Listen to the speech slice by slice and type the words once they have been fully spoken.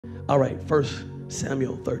All right, 1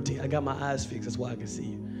 Samuel 13. I got my eyes fixed, that's why I can see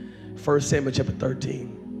you. 1 Samuel chapter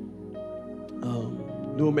 13.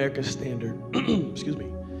 New American Standard. Excuse me.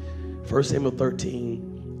 1 Samuel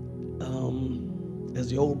 13. As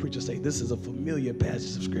the old preachers say, this is a familiar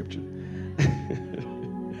passage of scripture.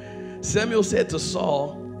 Samuel said to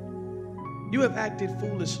Saul, "You have acted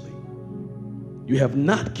foolishly. You have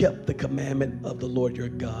not kept the commandment of the Lord your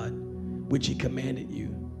God, which he commanded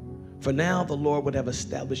you. For now the Lord would have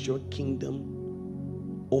established your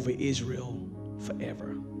kingdom over Israel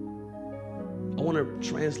forever." I want to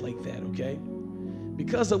translate that, okay?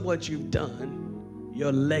 Because of what you've done,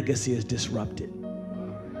 your legacy is disrupted.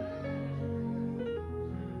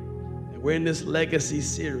 And we're in this legacy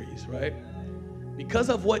series, right? Because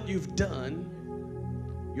of what you've done,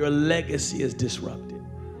 your legacy is disrupted.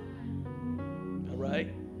 All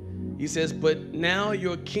right? He says, "But now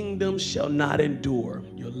your kingdom shall not endure.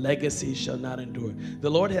 Your legacy shall not endure. The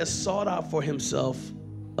Lord has sought out for himself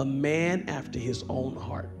a man after his own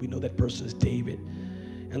heart." We know that person is David.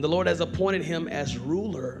 "And the Lord has appointed him as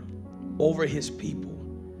ruler over his people,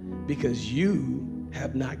 because you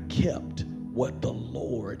have not kept what the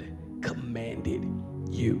Lord commanded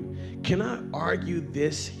you." Can I argue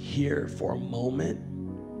this here for a moment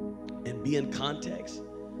and be in context?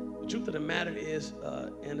 The truth of the matter is,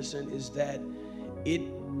 Anderson, is that it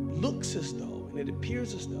looks as though, and it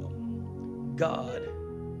appears as though, God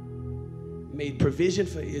made provision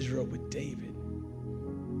for Israel with David,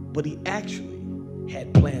 but he actually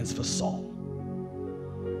had plans for Saul.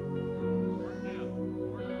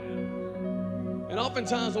 And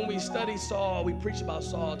oftentimes when we study Saul, we preach about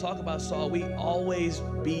Saul, talk about Saul, we always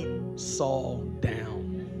beat Saul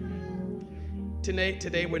down.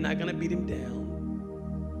 Today we're not going to beat him down.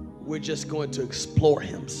 We're just going to explore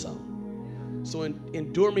him some. So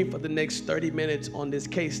endure me for the next 30 minutes on this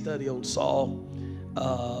case study on Saul.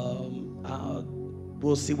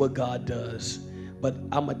 We'll see what God does. But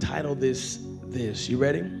I'm going to title this. You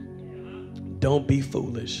ready? Don't be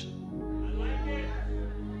foolish.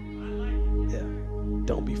 Yeah,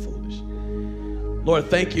 don't be foolish. Lord,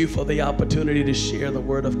 thank you for the opportunity to share the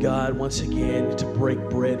word of God once again, to break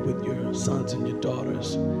bread with your sons and your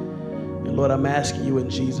daughters. And Lord, I'm asking you in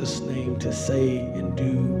Jesus' name to say and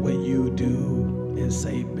do what you do and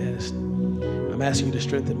say best. I'm asking you to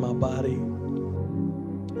strengthen my body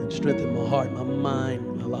and strengthen my heart, my mind,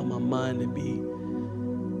 and allow my mind to be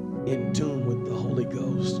in tune with the Holy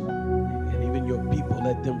Ghost. And even your people,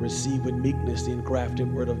 let them receive with meekness the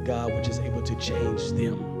engrafted word of God, which is able to change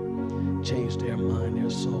them, change their mind,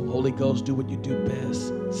 their soul. Holy Ghost, do what you do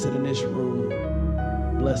best. Sit in this room.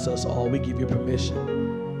 Bless us all. We give you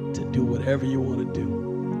permission to do whatever you want to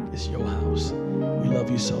do. It's your house. We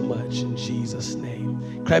love you so much in Jesus' name.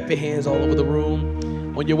 Clap your hands all over the room.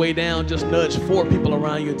 On your way down, just nudge 4 people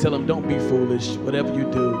around you and tell them, don't be foolish. Whatever you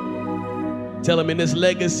do, tell them in this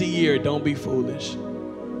legacy year, don't be foolish.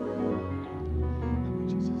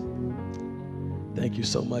 Thank you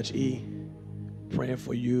so much, E. Praying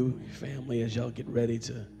for you, family, as y'all get ready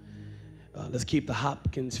to, let's keep the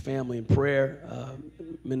Hopkins family in prayer.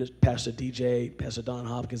 Pastor DJ, Pastor Don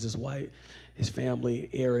Hopkins, his wife, his family,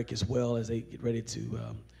 Eric as well, as they get ready to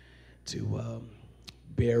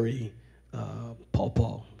bury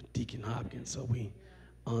Paul, Deacon Hopkins. So we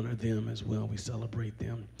honor them as well. We celebrate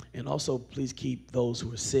them. And also, please keep those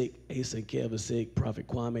who are sick. Asa and Kev are sick. Prophet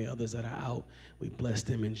Kwame, others that are out. We bless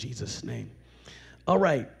them in Jesus' name. All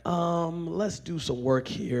right, let's do some work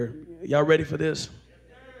here. Y'all ready for this?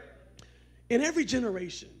 In every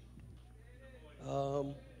generation,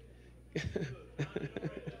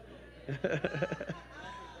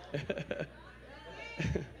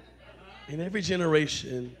 in every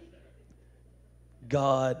generation,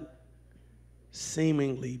 God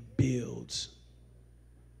seemingly builds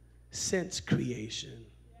since creation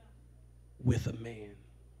with a man.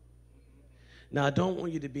 Now, I don't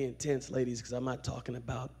want you to be intense, ladies, because I'm not talking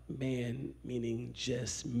about man meaning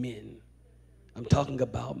just men. I'm talking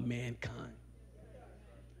about mankind.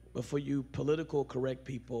 But for you political correct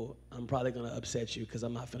people, I'm probably going to upset you because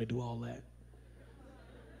I'm not going to do all that.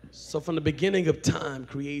 So from the beginning of time,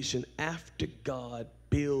 creation, after God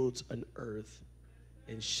builds an earth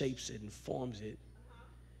and shapes it and forms it,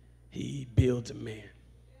 he builds a man.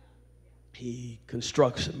 He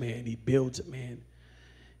constructs a man. He builds a man.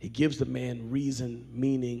 He gives the man reason,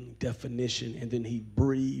 meaning, definition, and then he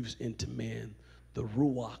breathes into man the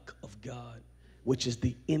ruach of God, which is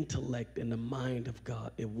the intellect and the mind of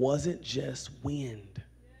God. It wasn't just wind,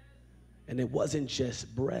 and it wasn't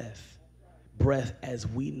just breath as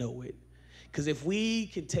we know it. Because if we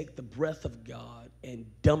can take the breath of God and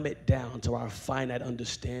dumb it down to our finite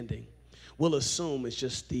understanding, we'll assume it's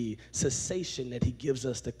just the cessation that he gives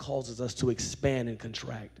us that causes us to expand and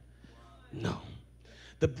contract. No.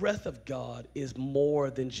 The breath of God is more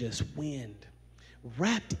than just wind.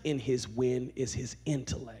 Wrapped in his wind is his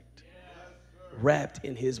intellect. Wrapped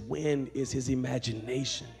in his wind is his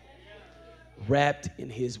imagination. Wrapped in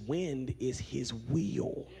his wind is his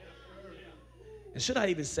will. And should I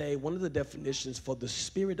even say, one of the definitions for the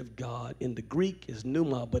Spirit of God in the Greek is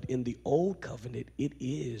pneuma, but in the Old Covenant, it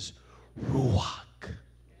is ruach.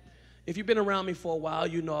 If you've been around me for a while,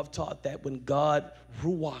 you know I've taught that when God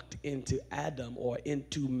ruached into Adam, or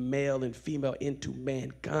into male and female, into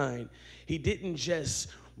mankind, he didn't just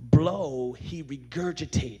blow, he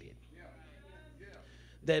regurgitated.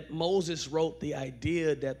 That Moses wrote the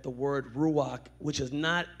idea that the word ruach, which is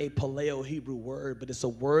not a Paleo-Hebrew word, but it's a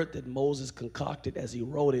word that Moses concocted as he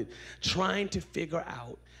wrote it, trying to figure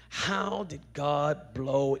out how did God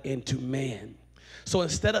blow into man. So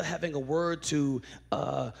instead of having a word to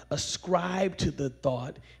ascribe to the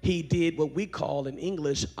thought, he did what we call in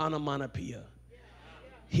English onomatopoeia.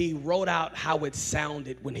 He wrote out how it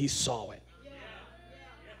sounded when he saw it.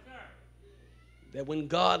 That when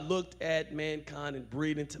God looked at mankind and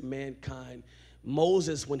breathed into mankind,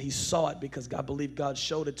 Moses, when he saw it, because God believed God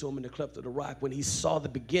showed it to him in the cleft of the rock, when he saw the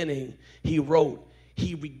beginning, he wrote,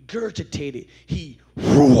 he regurgitated, he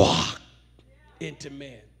ruach into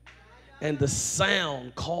man. And the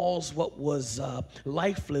sound caused what was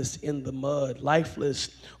lifeless in the mud, lifeless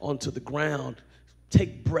onto the ground,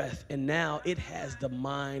 take breath, and now it has the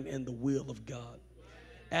mind and the will of God.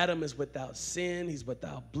 Adam is without sin, he's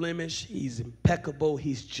without blemish, he's impeccable,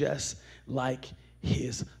 he's just like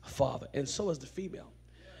his father. And so is the female.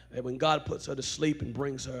 And when God puts her to sleep and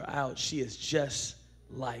brings her out, she is just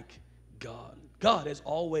like God. God has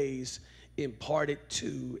always imparted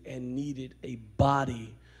to and needed a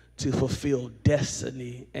body to fulfill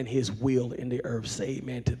destiny and his will in the earth. Say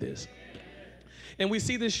amen to this. And we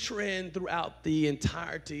see this trend throughout the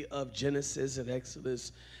entirety of Genesis and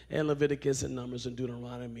Exodus and Leviticus and Numbers and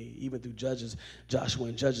Deuteronomy, even through Judges, Joshua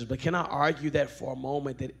and Judges. But can I argue that for a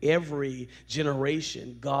moment that every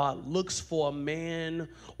generation, God looks for a man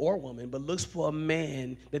or woman, but looks for a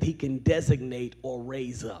man that he can designate or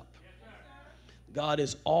raise up. God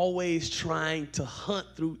is always trying to hunt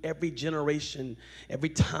through every generation, every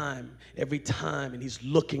time, and he's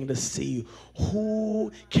looking to see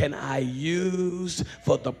who can I use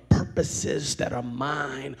for the purposes that are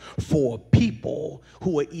mine, for people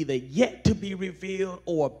who are either yet to be revealed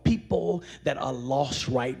or people that are lost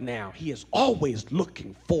right now. He is always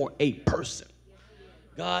looking for a person.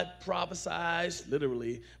 God prophesies,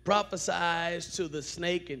 literally, prophesies to the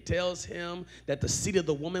snake and tells him that the seed of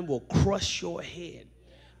the woman will crush your head.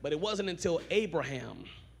 But it wasn't until Abraham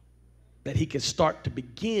that he could start to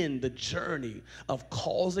begin the journey of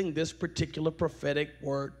causing this particular prophetic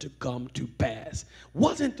word to come to pass.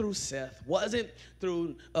 Wasn't through Seth, wasn't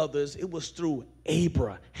through others, it was through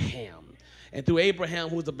Abraham. And through Abraham,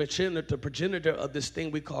 who was the progenitor of this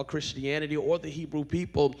thing we call Christianity or the Hebrew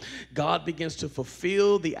people, God begins to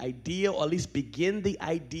fulfill the idea, or at least begin the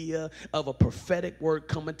idea of a prophetic word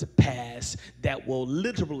coming to pass that will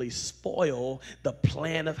literally spoil the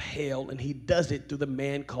plan of hell. And he does it through the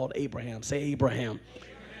man called Abraham. Say Abraham.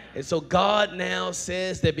 And so God now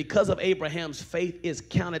says that because of Abraham's faith is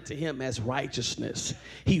counted to him as righteousness,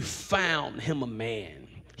 he found him a man.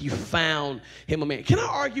 He found him a man. Can I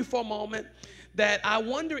argue for a moment that I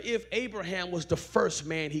wonder if Abraham was the first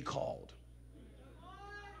man he called?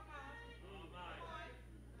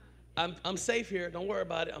 I'm safe here. Don't worry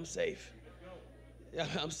about it. I'm safe. Yeah,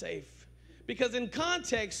 I'm safe. Because in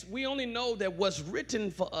context, we only know that what's written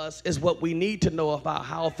for us is what we need to know about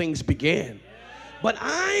how things began. But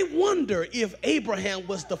I wonder if Abraham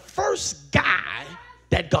was the first guy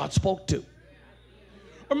that God spoke to.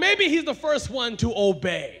 Or maybe he's the first one to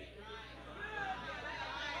obey.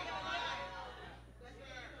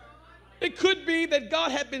 It could be that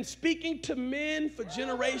God had been speaking to men for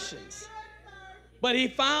generations. But he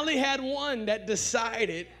finally had one that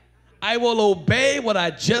decided, I will obey what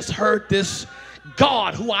I just heard this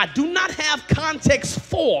God, who I do not have context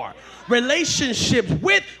for, relationships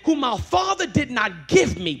with, whom my father did not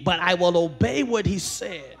give me, but I will obey what he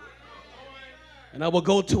said. And I will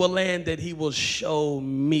go to a land that he will show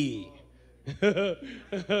me. There's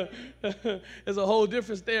a whole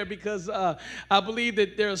difference there, because I believe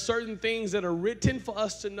that there are certain things that are written for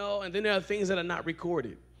us to know, and then there are things that are not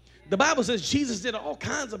recorded. The Bible says Jesus did all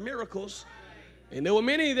kinds of miracles, and there were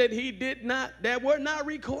many that he did not, that were not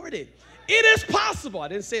recorded. It is possible, I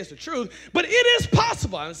didn't say it's the truth, but it is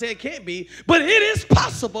possible, I didn't say it can't be, but it is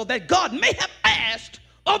possible that God may have asked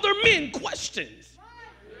other men questions.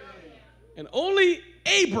 And only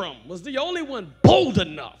Abram was the only one bold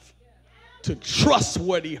enough to trust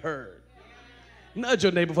what he heard. Nudge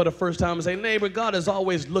your neighbor for the first time and say, neighbor, God is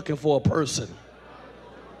always looking for a person.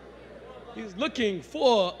 He's looking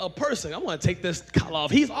for a person. I'm going to take this collar off.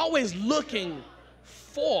 He's always looking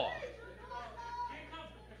for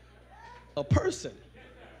a person.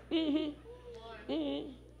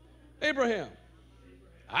 Abraham,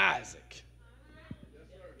 Isaac,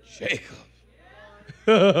 Jacob.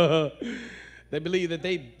 They believe that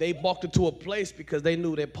they walked into a place because they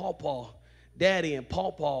knew that Daddy and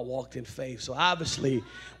Pawpaw walked in faith. So obviously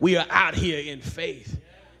we are out here in faith.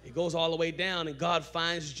 It goes all the way down, and God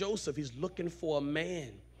finds Joseph. He's looking for a man.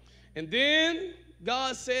 And then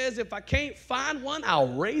God says, if I can't find one, I'll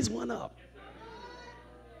raise one up.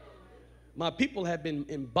 My people have been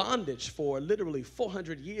in bondage for literally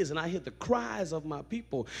 400 years, and I hear the cries of my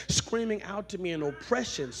people screaming out to me in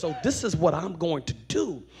oppression. So this is what I'm going to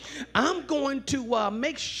do. I'm going to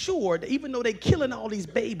make sure that even though they're killing all these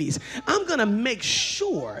babies, I'm going to make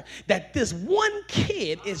sure that this one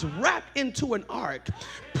kid is wrapped into an ark,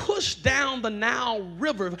 pushed down the Nile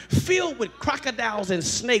River, filled with crocodiles and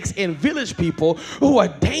snakes and village people who are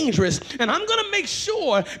dangerous. And I'm going to make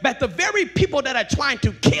sure that the very people that are trying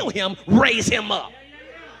to kill him raise him up.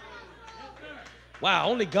 Wow,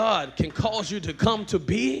 only God can cause you to come to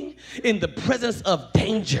being in the presence of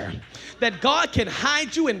danger. That God can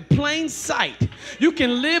hide you in plain sight. You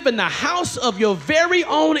can live in the house of your very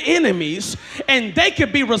own enemies, and they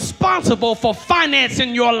could be responsible for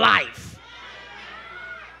financing your life.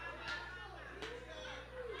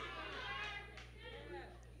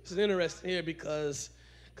 This is interesting here because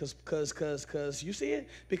you see it?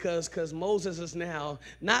 Because Moses is now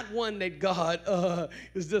not one that God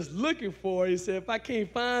is just looking for. He said, if I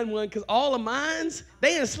can't find one, because all of mines,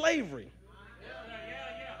 they in slavery.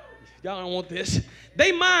 Y'all don't want this.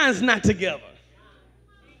 They minds not together.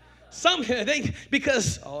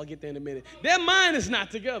 I'll get there in a minute. Their mind is not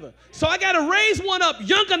together. So I got to raise one up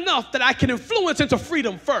young enough that I can influence into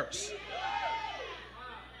freedom first.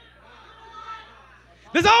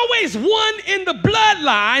 There's always one in the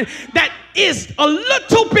bloodline that is a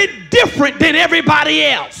little bit different than everybody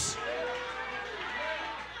else.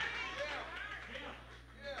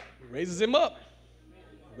 He raises him up.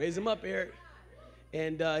 Raise him up, Eric.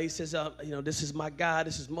 And he says, this is my God.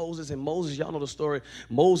 This is Moses. And Moses, y'all know the story.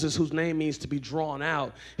 Moses, whose name means to be drawn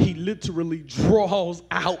out, he literally draws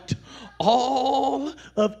out all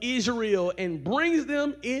of Israel and brings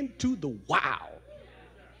them into the wild.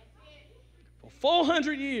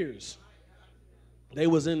 400 years, they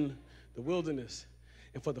was in the wilderness.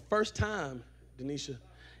 And for the first time, Denisha,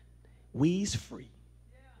 we's free.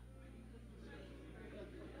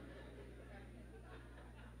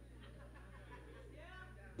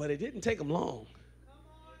 But it didn't take them long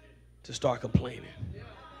to start complaining.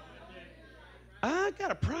 I got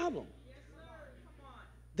a problem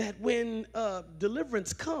that when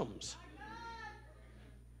deliverance comes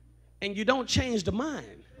and you don't change the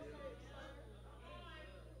mind,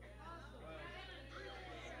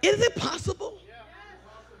 is it possible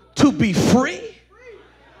to be free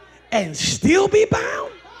and still be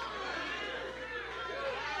bound?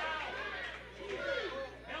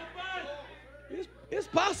 It's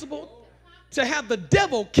possible to have the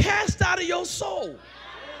devil cast out of your soul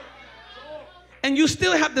and you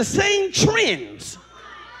still have the same trends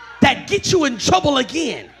that get you in trouble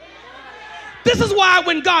again. This is why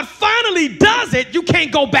when God finally does it, you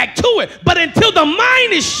can't go back to it. But until the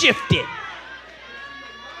mind is shifted,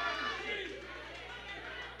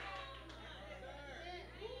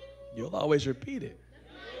 you'll always repeat it.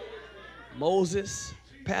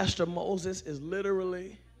 Pastor Moses is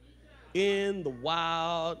literally in the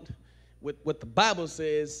wild with what the Bible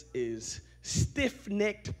says is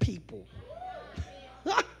stiff-necked people.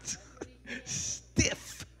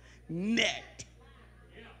 Stiff-necked.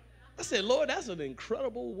 I said, Lord, that's an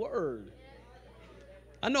incredible word.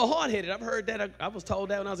 I know hard-headed. I've heard that. I was told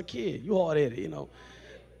that when I was a kid. You hard-headed, you know.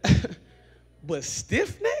 But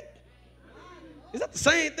stiff-necked? Is that the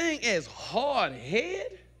same thing as hard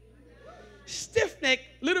head? Stiff-necked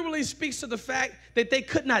literally speaks to the fact that they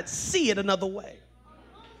could not see it another way.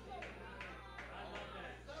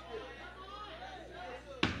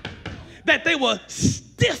 That they were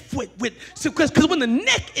stiff because when the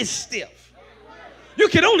neck is stiff, you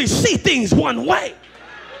can only see things one way.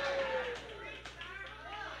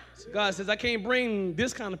 So God says, I can't bring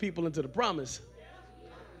this kind of people into the promise.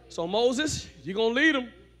 So Moses, you're going to lead them.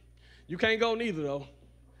 You can't go neither, though,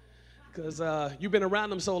 because you've been around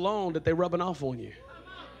them so long that they're rubbing off on you.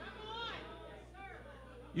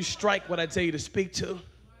 You strike what I tell you to speak to.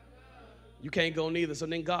 You can't go neither. So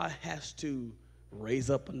then God has to raise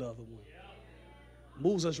up another one.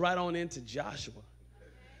 Moves us right on into Joshua.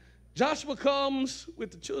 Joshua comes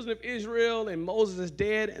with the children of Israel, and Moses is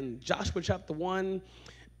dead, and Joshua chapter 1,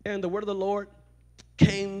 and the word of the Lord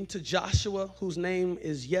came to Joshua, whose name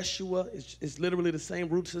is Yeshua. It's literally the same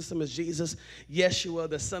root system as Jesus. Yeshua,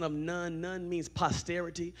 the son of Nun. Nun means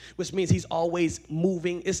posterity, which means he's always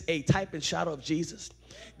moving. It's a type and shadow of Jesus,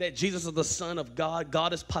 that Jesus is the Son of God.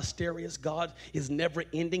 God is posterious. God is never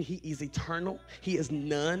ending. He is eternal. He is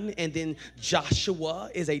none. And then Joshua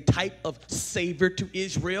is a type of savior to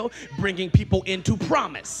Israel, bringing people into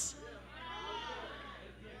promise.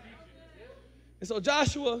 And so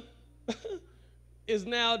Joshua is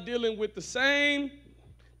now dealing with the same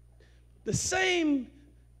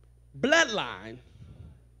bloodline,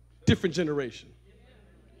 different generation.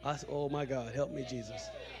 Oh my God, help me, Jesus.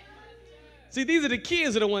 See, these are the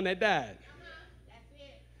kids of the one that died,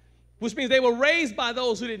 which means they were raised by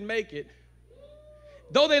those who didn't make it.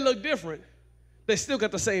 Though they look different, they still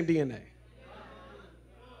got the same DNA.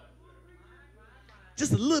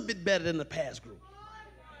 Just a little bit better than the past group.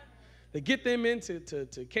 They get them into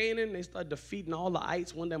Canaan. They start defeating all the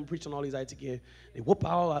ites. One day I'm preaching all these ites again. They whoop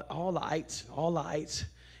all the ites.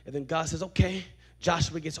 And then God says, okay,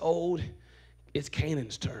 Joshua gets old. It's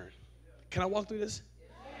Canaan's turn. Can I walk through this?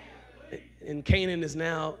 And Canaan is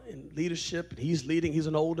now in leadership. He's leading. He's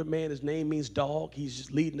an older man. His name means dog. He's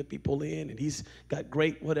just leading the people in, and he's got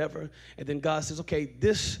great whatever. And then God says, okay,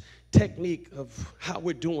 this technique of how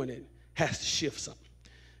we're doing it has to shift something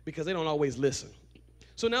because they don't always listen.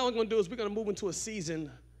 So now what we're going to do is we're going to move into a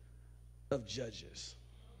season of judges.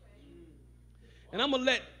 And I'm going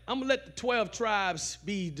to let the 12 tribes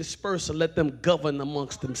be dispersed and let them govern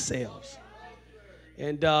amongst themselves.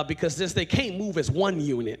 And because since they can't move as one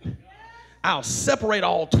unit, I'll separate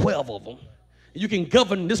all 12 of them. You can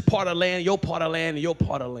govern this part of land, your part of land, and your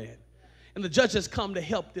part of land. And the judges come to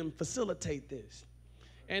help them facilitate this.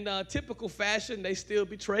 And typical fashion, they still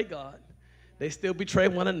betray God. They still betray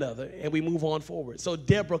one another, and we move on forward. So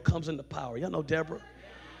Deborah comes into power. Y'all know Deborah?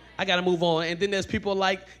 I got to move on. And then there's people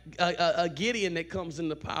like Gideon that comes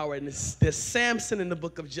into power, and there's Samson in the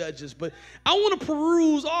book of Judges. But I want to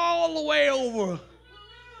peruse all the way over.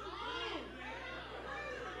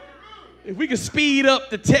 If we could speed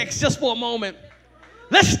up the text just for a moment,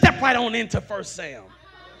 let's step right on into 1 Samuel.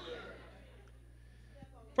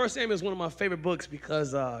 1 Samuel is one of my favorite books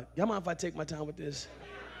because, y'all mind if I take my time with this?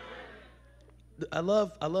 I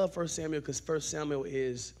love 1 Samuel because 1 Samuel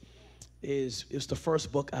is the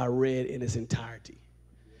first book I read in its entirety.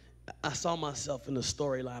 I saw myself in the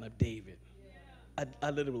storyline of David.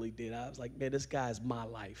 I literally did. I was like, man, this guy is my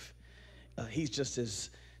life. He's just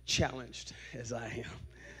as challenged as I am.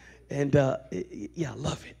 And yeah, I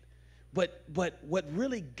love it. But what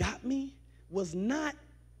really got me was not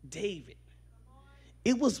David.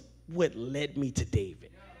 It was what led me to David.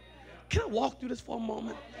 Can I walk through this for a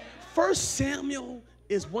moment? 1 Samuel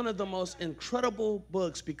is one of the most incredible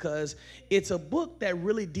books because it's a book that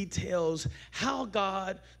really details how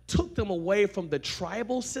God took them away from the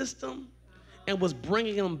tribal system and was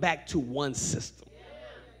bringing them back to one system.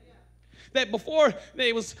 That before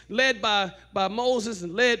they was led by Moses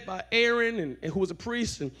and led by Aaron and who was a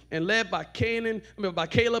priest and led by by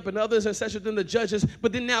Caleb and others, etc. Than the judges.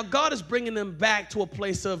 But then now God is bringing them back to a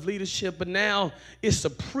place of leadership. But now it's a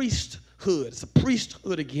priesthood. It's a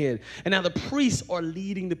priesthood again. And now the priests are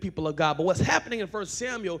leading the people of God. But what's happening in 1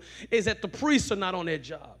 Samuel is that the priests are not on their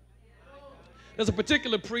job. There's a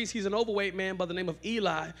particular priest. He's an overweight man by the name of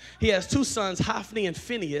Eli. He has two sons, Hophni and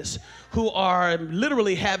Phinehas, who are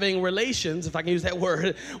literally having relations, if I can use that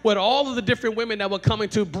word, with all of the different women that were coming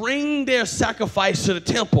to bring their sacrifice to the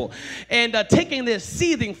temple. And taking their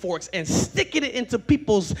seething forks and sticking it into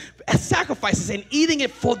people's sacrifices and eating it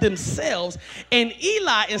for themselves. And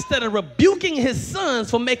Eli, instead of rebuking his sons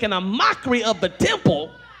for making a mockery of the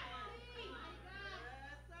temple,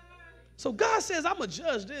 so God says, I'm going to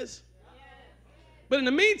judge this. But in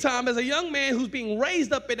the meantime, as a young man who's being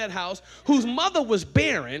raised up in that house, whose mother was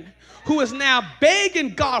barren, who is now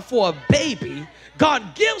begging God for a baby,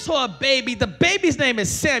 God gives her a baby. The baby's name is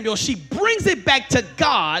Samuel. She brings it back to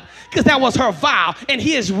God because that was her vow. And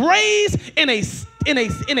he is raised in a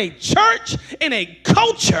church, in a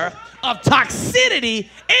culture of toxicity,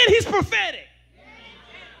 and he's prophetic.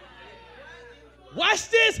 Watch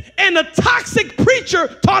this. And the toxic preacher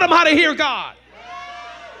taught him how to hear God.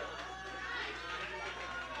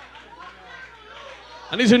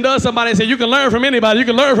 I need you to know somebody and say, you can learn from anybody. You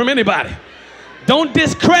can learn from anybody. Don't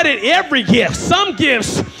discredit every gift. Some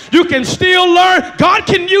gifts you can still learn. God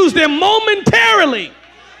can use them momentarily.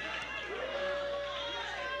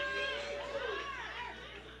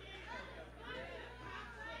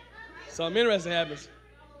 Something interesting happens.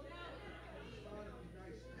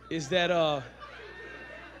 Is that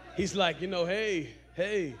he's like, you know, hey,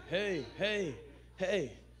 I'm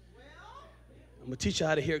gonna teach you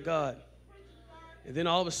how to hear God. And then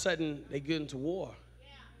all of a sudden they get into war.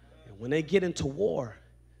 And when they get into war,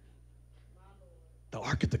 the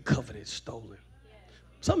Ark of the Covenant is stolen.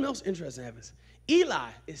 Something else interesting happens. Eli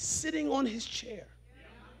is sitting on his chair.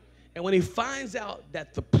 And when he finds out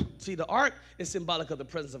that the Ark is symbolic of the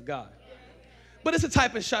presence of God. But it's a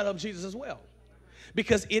type and shadow of Jesus as well.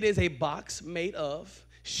 Because it is a box made of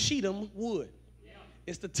Shittim wood.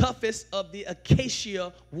 It's the toughest of the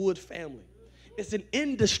acacia wood family. It's an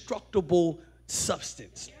indestructible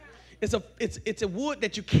substance. It's a wood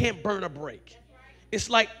that you can't burn or break. It's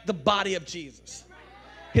like the body of Jesus.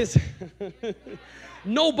 His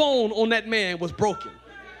no bone on that man was broken.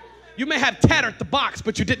 You may have tattered the box,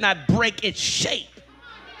 but you did not break its shape.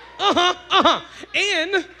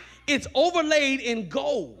 And it's overlaid in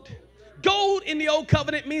gold. Gold in the old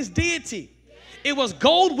covenant means deity. It was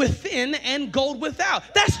gold within and gold without.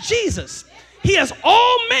 That's Jesus. He is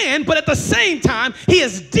all man, but at the same time, he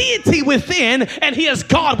is deity within and he is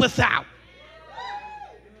God without.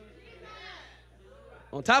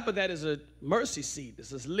 On top of that is a mercy seat.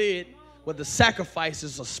 This is lid where the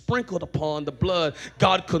sacrifices are sprinkled upon the blood.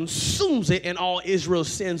 God consumes it and all Israel's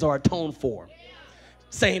sins are atoned for.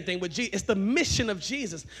 Same thing with Jesus. It's the mission of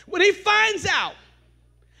Jesus. When he finds out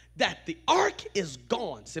that the ark is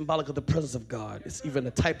gone, symbolic of the presence of God. It's even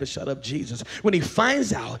a type of shut up Jesus. When he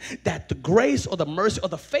finds out that the grace or the mercy or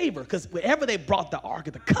the favor, because wherever they brought the ark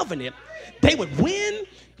of the covenant, they would win,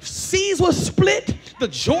 seas would split, the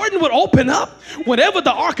Jordan would open up. Whatever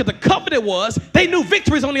the ark of the covenant was, they knew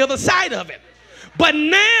victory's on the other side of it. But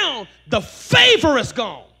now the favor is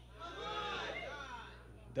gone.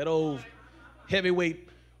 That old heavyweight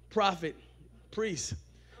prophet, priest,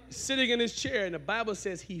 sitting in his chair, and the Bible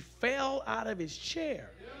says he fell out of his chair.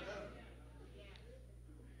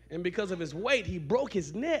 And because of his weight, he broke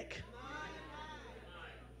his neck.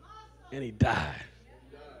 And he died.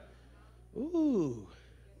 Ooh.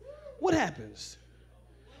 What happens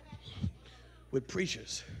with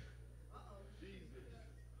preachers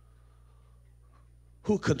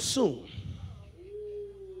who consume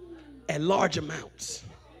at large amounts?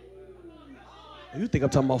 You think I'm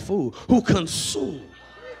talking about food. Who consume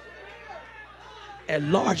at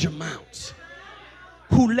large amounts,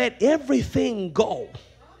 who let everything go.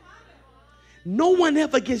 No one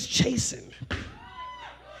ever gets chastened,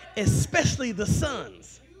 especially the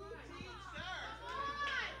sons.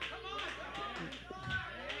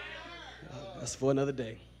 That's for another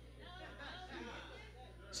day.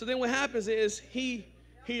 So then what happens is he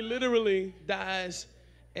literally dies,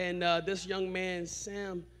 and this young man,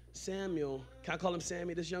 Samuel, can I call him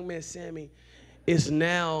Sammy? This young man, Sammy, is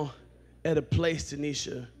now at a place,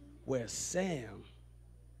 Tanisha, where Sam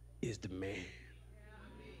is the man.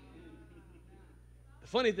 The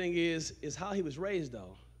funny thing is how he was raised,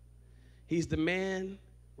 though. He's the man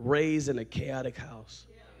raised in a chaotic house.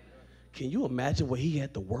 Can you imagine what he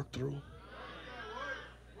had to work through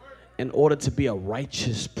in order to be a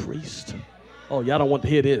righteous priest? Oh, y'all don't want to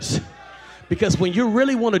hear this. Because when you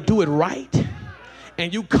really want to do it right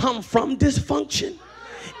and you come from dysfunction,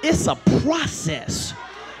 it's a process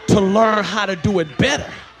to learn how to do it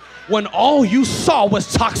better when all you saw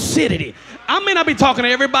was toxicity. I may not be talking to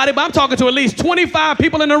everybody, but I'm talking to at least 25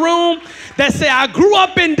 people in the room that say, I grew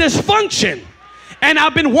up in dysfunction and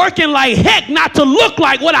I've been working like heck not to look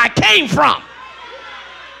like what I came from.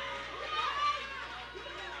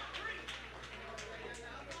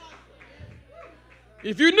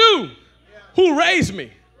 If you knew who raised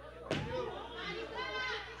me,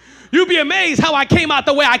 you'd be amazed how I came out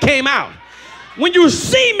the way I came out. When you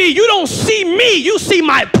see me, you don't see me, you see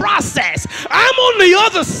my process. I'm on the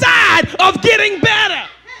other side of getting better.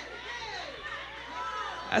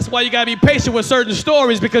 That's why you gotta be patient with certain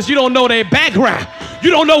stories, because you don't know their background.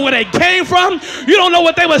 You don't know where they came from. You don't know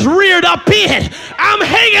what they was reared up in. I'm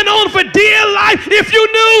hanging on for dear life. If you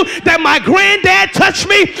knew that my granddad touched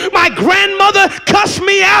me, my grandmother cussed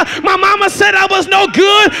me out, my mama said I was no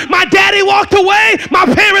good, my daddy walked away, my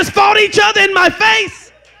parents fought each other in my face.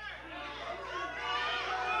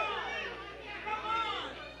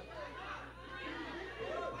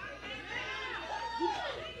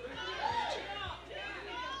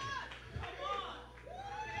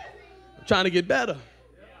 Trying to get better.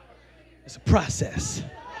 It's a process.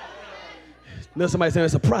 You know, somebody saying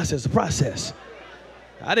it's a process.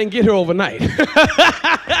 I didn't get here overnight.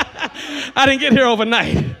 I didn't get here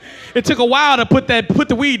overnight. It took a while to put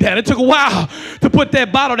the weed down. It took a while to put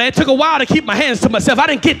that bottle down. It took a while to keep my hands to myself. I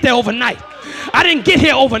didn't get there overnight. I didn't get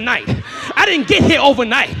here overnight. I didn't get here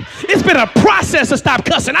overnight. It's been a process to stop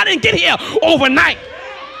cussing. I didn't get here overnight.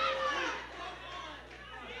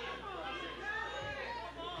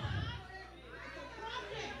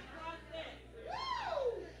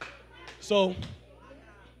 So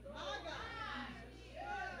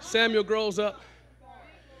Samuel grows up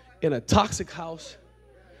in a toxic house,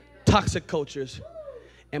 toxic cultures,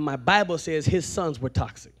 and my Bible says his sons were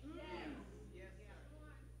toxic.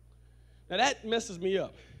 Now that messes me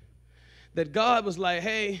up. That God was like,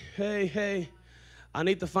 hey, I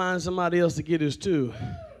need to find somebody else to get this too.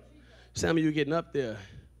 Samuel, you're getting up there,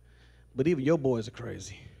 but even your boys are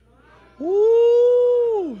crazy.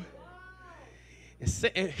 Woo! And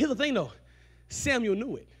here's the thing though, Samuel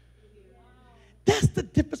knew it. That's the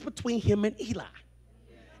difference between him and Eli.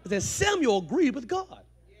 Is that Samuel agreed with God.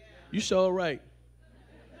 You sure right.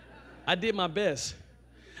 I did my best.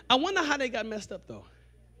 I wonder how they got messed up though.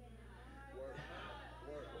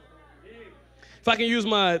 If I can use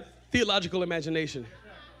my theological imagination,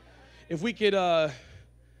 if we could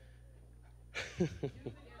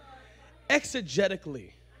exegetically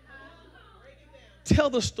tell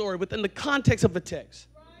the story within the context of the text,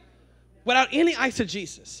 without any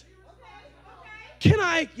eisegesis, can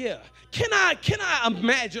I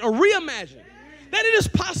imagine or reimagine that it is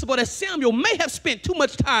possible that Samuel may have spent too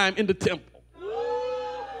much time in the temple?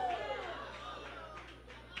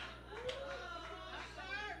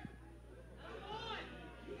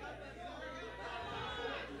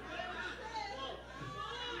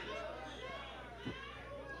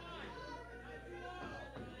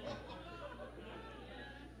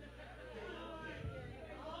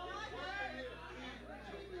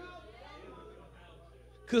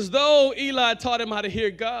 Because though Eli taught him how to hear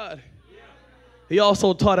God, he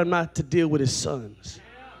also taught him not to deal with his sons.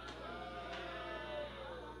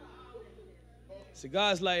 So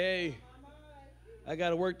God's like, hey, I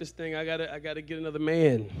got to work this thing. I got to get another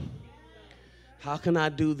man. How can I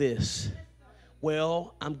do this?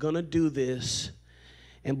 Well, I'm going to do this.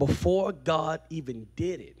 And before God even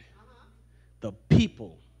did it, the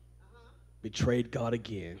people betrayed God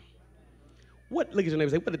again. Look at your neighbor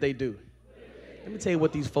and say, what did they do? Let me tell you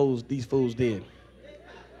what these fools did.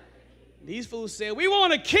 These fools said, we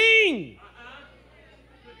want a king.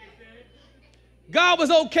 God was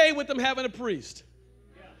okay with them having a priest.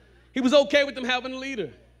 He was okay with them having a leader.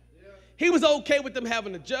 He was okay with them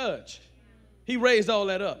having a judge. He raised all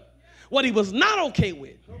that up. What he was not okay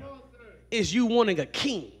with is you wanting a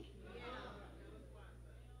king.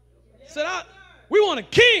 Said, we want a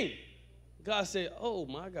king. God said, oh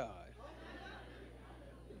my God.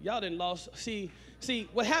 Y'all didn't lost. See,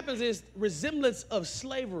 what happens is resemblance of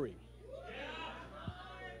slavery.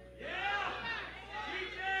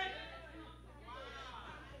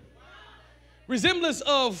 Resemblance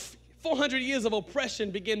of 400 years of oppression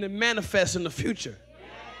begin to manifest in the future.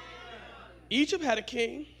 Egypt had a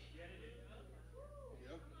king.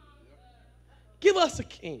 Give us a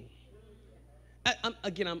king.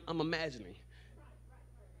 I'm imagining.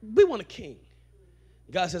 We want a king.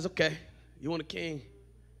 God says, okay, you want a king?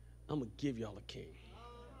 I'm going to give y'all a king.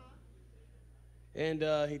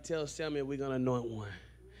 And he tells Samuel, we're going to anoint one.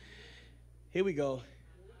 Here we go.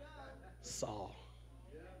 Saul.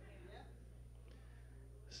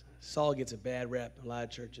 Saul gets a bad rap in a lot of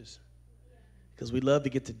churches because we love to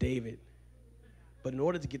get to David. But in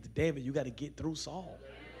order to get to David, you got to get through Saul.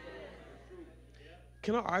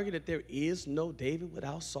 Can I argue that there is no David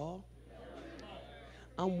without Saul?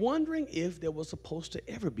 I'm wondering if there was supposed to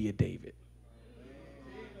ever be a David.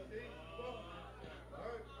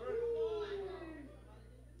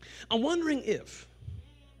 I wonder if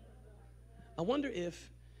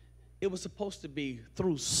it was supposed to be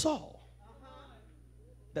through Saul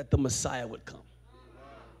that the Messiah would come.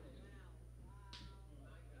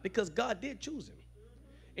 Because God did choose him.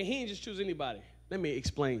 And he didn't just choose anybody. Let me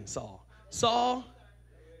explain Saul. Saul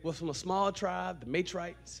was from a small tribe, the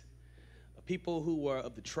Matrites, people who were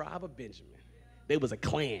of the tribe of Benjamin. They was a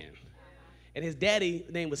clan. And his daddy's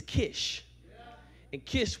name was Kish. And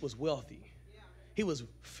Kish was wealthy. He was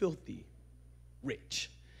filthy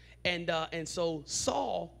rich. And so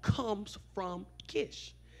Saul comes from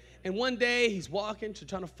Kish. And one day he's walking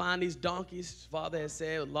trying to find these donkeys his father had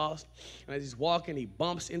said were lost. And as he's walking, he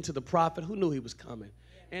bumps into the prophet who knew he was coming.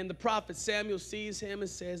 And the prophet Samuel sees him and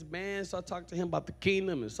says, man, so I talked to him about the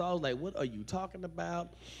kingdom. And Saul's like, what are you talking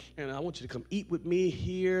about? And I want you to come eat with me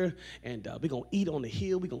here. And we're going to eat on the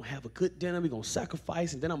hill. We're going to have a good dinner. We're going to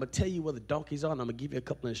sacrifice. And then I'm going to tell you where the donkeys are. And I'm going to give you a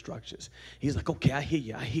couple of instructions. He's like, okay, I hear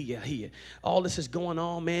you. I hear you. I hear you. All this is going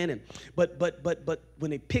on, man. And but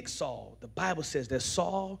when they picked Saul, the Bible says that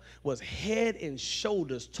Saul was head and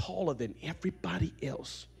shoulders taller than everybody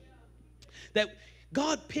else. That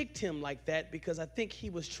God picked him like that because I think he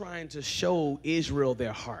was trying to show Israel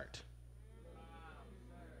their heart.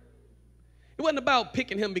 It wasn't about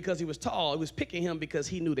picking him because he was tall. It was picking him because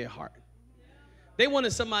he knew their heart. They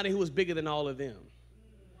wanted somebody who was bigger than all of them.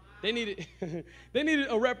 They needed, they needed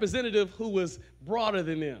a representative who was broader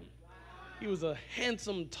than them. He was a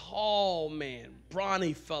handsome, tall man,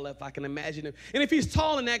 brawny fella, if I can imagine him. And if he's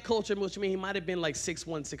tall in that culture, which means he might have been like 6'1",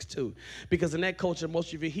 6'2", because in that culture,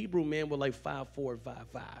 most of your Hebrew men were like 5'4", 5'5".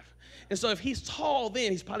 And so if he's tall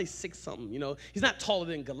then, he's probably 6-something, you know. He's not taller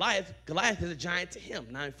than Goliath. Goliath is a giant to him,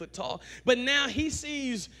 9 foot tall. But now he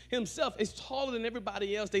sees himself as taller than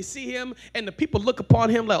everybody else. They see him, and the people look upon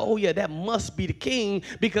him like, oh, yeah, that must be the king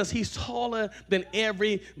because he's taller than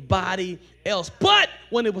everybody else. But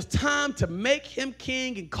when it was time to make him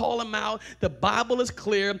king and call him out, the Bible is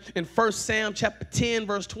clear in 1 Samuel chapter 10,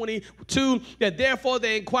 verse 22, that therefore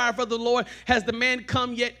they inquired for the Lord, has the man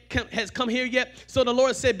come here yet? So the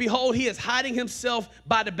Lord said, behold, he is hiding himself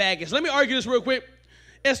by the baggage. Let me argue this real quick.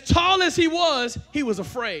 As tall as he was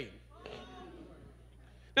afraid.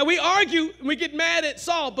 Now we argue, we get mad at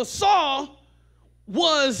Saul, but Saul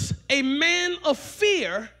was a man of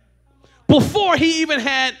fear before he even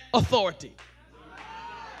had authority.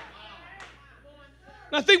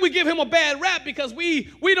 And I think we give him a bad rap because we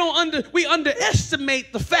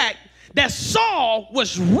underestimate the fact that Saul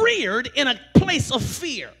was reared in a place of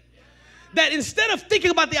fear. That instead of thinking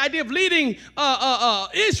about the idea of leading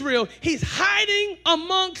Israel, he's hiding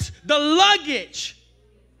amongst the luggage.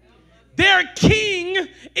 Their king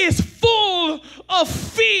is full of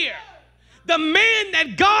fear. The man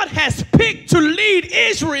that God has picked to lead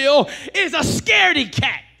Israel is a scaredy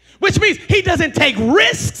cat, which means he doesn't take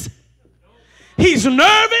risks. He's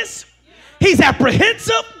nervous. He's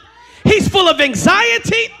apprehensive. He's full of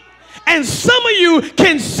anxiety. And some of you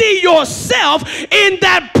can see yourself in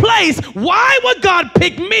that place. Why would God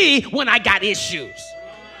pick me when I got issues?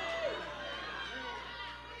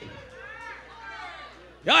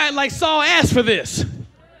 Y'all act like Saul asked for this.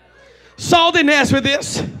 Saul didn't ask for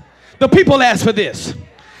this. The people asked for this.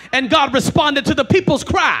 And God responded to the people's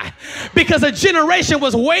cry because a generation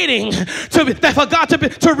was waiting for God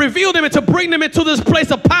to reveal them and to bring them into this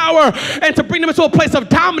place of power and to bring them into a place of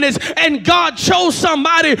dominance. And God chose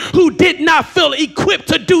somebody who did not feel equipped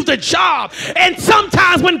to do the job. And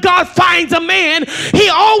sometimes when God finds a man, he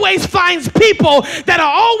always finds people that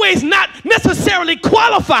are always not necessarily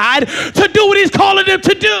qualified to do what he's calling them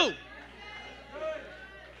to do.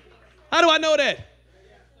 How do I know that?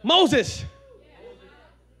 Moses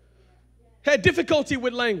had difficulty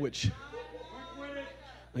with language.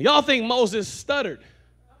 Y'all think Moses stuttered.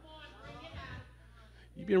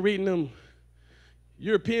 You've been reading them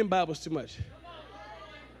European Bibles too much.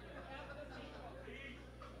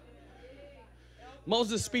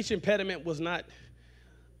 Moses' speech impediment was not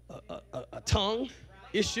a tongue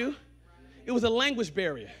issue. It was a language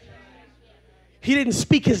barrier. He didn't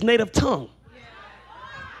speak his native tongue.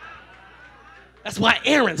 That's why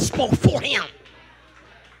Aaron spoke for him.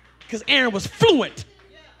 Because Aaron was fluent.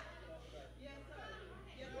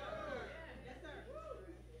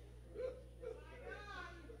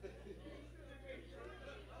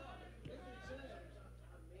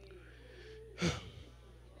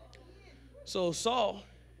 So Saul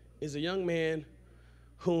is a young man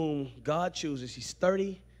whom God chooses. He's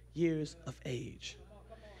 30 years of age.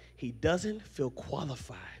 He doesn't feel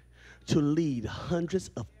qualified to lead hundreds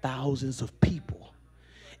of thousands of people.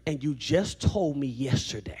 And you just told me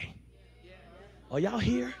yesterday. Are y'all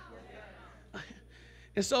here?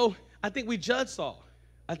 And so I think we judge Saul.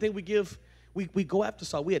 I think we go after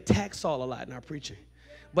Saul. We attack Saul a lot in our preaching.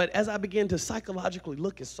 But as I began to psychologically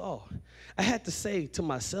look at Saul, I had to say to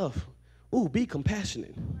myself, ooh, be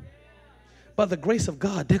compassionate. By the grace of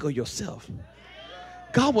God, there go yourself.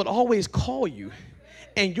 God would always call you,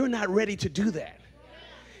 and you're not ready to do that.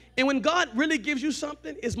 And when God really gives you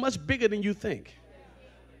something, it's much bigger than you think.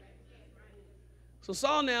 So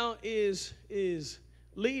Saul now is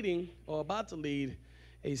leading or about to lead.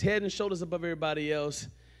 He's head and shoulders above everybody else,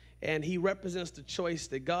 and he represents the choice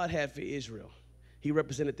that God had for Israel. He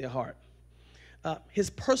represented their heart.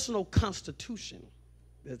 His personal constitution,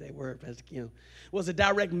 there's that word, Pastor Kim, was a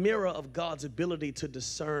direct mirror of God's ability to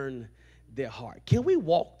discern their heart. Can we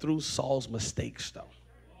walk through Saul's mistakes, though?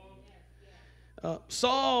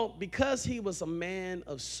 Saul, because he was a man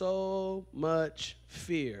of so much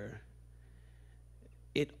fear,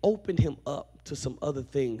 it opened him up to some other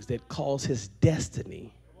things that caused his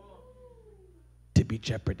destiny to be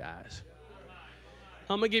jeopardized.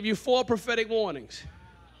 I'm going to give you 4 prophetic warnings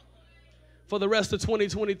for the rest of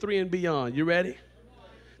 2023 and beyond. You ready?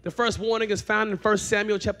 The first warning is found in 1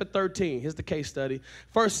 Samuel chapter 13. Here's the case study.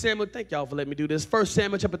 1 Samuel, thank y'all for letting me do this. 1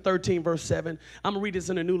 Samuel chapter 13, verse 7. I'm going to read this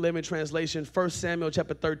in the New Living Translation. 1 Samuel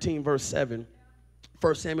chapter 13, verse 7.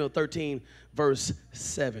 1 Samuel 13, verse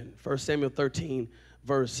 7. 1 Samuel 13,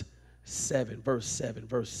 verse 7. Verse 7,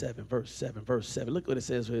 verse 7, verse 7, verse 7. Look what it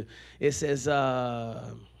says. It says,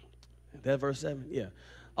 that verse 7? Yeah.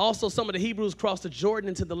 Also, some of the Hebrews crossed the Jordan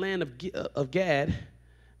into the land of Gad.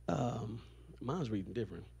 Mine's reading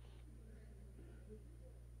different.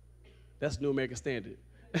 That's New American Standard.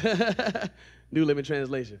 New Living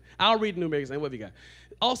Translation. I'll read New American Standard. What have you got?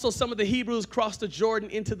 Also, some of the Hebrews crossed the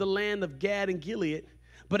Jordan into the land of Gad and Gilead.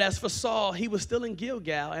 But as for Saul, he was still in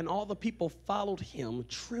Gilgal, and all the people followed him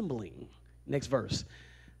trembling. Next verse.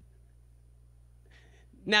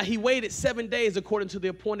 Now he waited 7 days according to the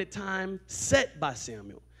appointed time set by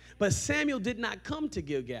Samuel. But Samuel did not come to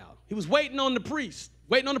Gilgal. He was waiting on the priest,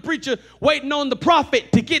 waiting on the preacher, waiting on the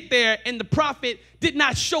prophet to get there, and the prophet did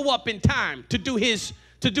not show up in time to do his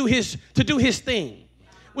thing,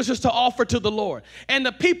 which was to offer to the Lord. And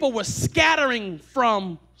the people were scattering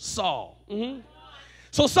from Saul.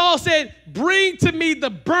 So Saul said, "Bring to me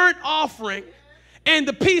the burnt offering and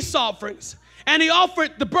the peace offerings." And he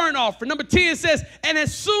offered the burnt offering. Number 10 says, and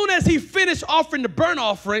as soon as he finished offering the burnt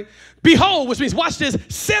offering, behold, which means, watch this,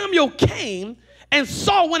 Samuel came, and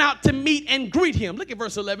Saul went out to meet and greet him. Look at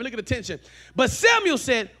verse 11. Look at the tension. But Samuel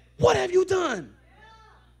said, "What have you done?"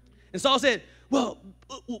 And Saul said, "Well,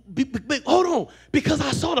 hold on, because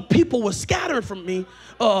I saw the people were scattering from me,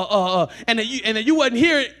 and that you wasn't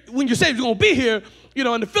here when you said you were going to be here, you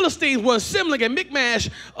know, and the Philistines were assembling at Michmash,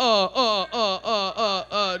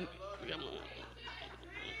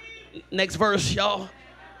 next verse, y'all.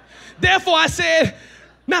 Therefore I said,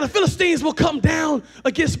 now the Philistines will come down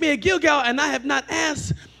against me at Gilgal, and I have not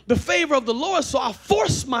asked the favor of the Lord, so I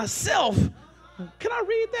forced myself." Can I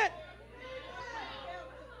read that?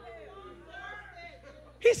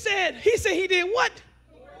 He said he did what?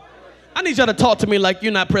 I need y'all to talk to me like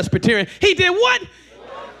you're not Presbyterian. He did what?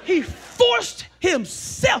 He forced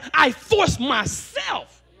himself. I forced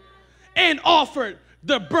myself and offered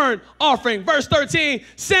the burnt offering. Verse 13,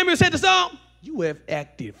 Samuel said to Saul, "You have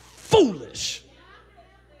acted foolish.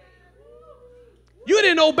 You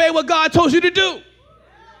didn't obey what God told you to do.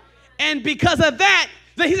 And because of that,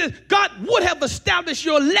 he says, God would have established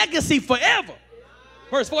your legacy forever."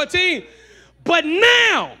 Verse 14, "But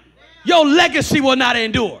now your legacy will not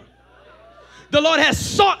endure. The Lord has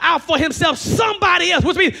sought out for himself somebody else,"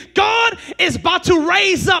 which means God is about to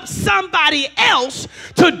raise up somebody else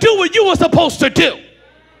to do what you were supposed to do.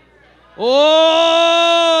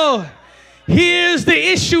 Oh, here's the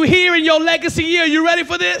issue here in your legacy year. You ready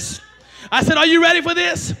for this? I said, are you ready for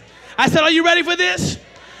this? I said, are you ready for this?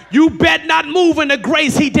 You bet not move in the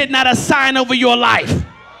grace he did not assign over your life.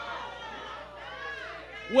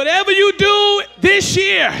 Whatever you do this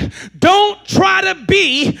year, don't try to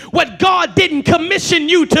be what God didn't commission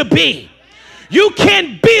you to be. You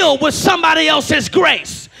can't build with somebody else's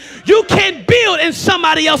grace. You can't build in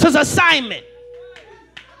somebody else's assignment.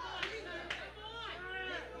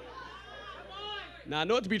 Now, I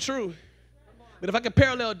know it to be true, but if I could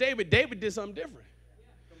parallel David, David did something different.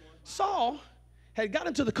 Saul had got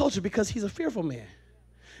into the culture because he's a fearful man.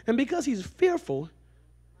 And because he's fearful,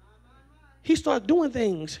 he started doing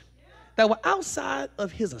things that were outside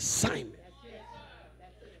of his assignment.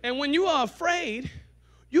 And when you are afraid,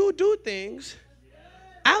 you do things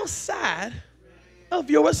outside of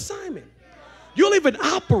your assignment. You'll even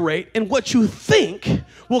operate in what you think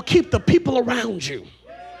will keep the people around you.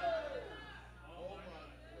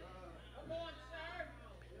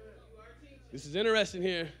 This is interesting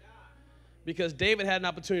here because David had an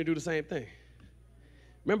opportunity to do the same thing.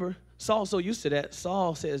 Remember, Saul's so used to that.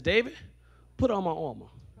 Saul says, "David, put on my armor."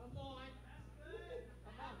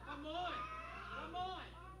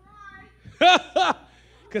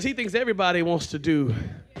 Because he thinks everybody wants to do.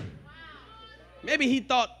 Maybe he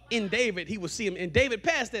thought in David he would see him. And David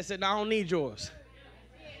passed that and said, "No, I don't need yours.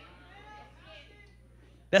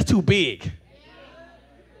 That's too big.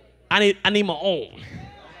 I need my own."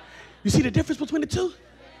 You see the difference between the two?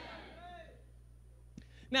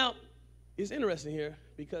 Now, it's interesting here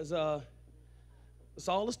because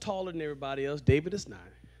Saul is taller than everybody else. David is not.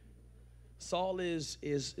 Saul is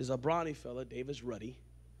a brawny fella. David's ruddy.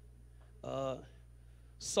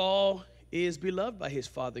 Saul is beloved by his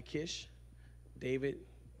father Kish. David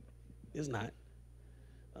is not.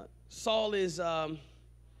 Saul is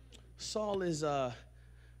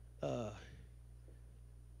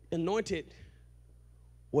anointed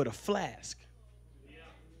with a flask.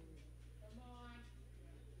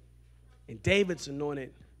 And David's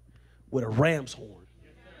anointed with a ram's horn.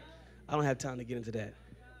 I don't have time to get into that.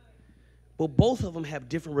 But both of them have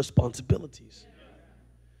different responsibilities.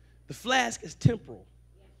 The flask is temporal.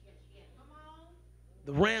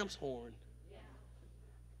 The ram's horn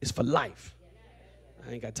is for life.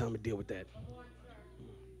 I ain't got time to deal with that.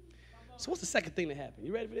 So what's the second thing that happened?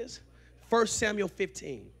 You ready for this? 1 Samuel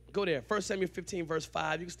 15. Go there. 1 Samuel 15, verse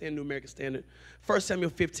 5. You can stand New American Standard. 1 Samuel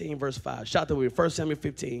 15, verse 5. Shout that with me. 1 Samuel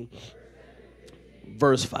 15,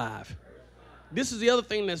 verse 5. This is the other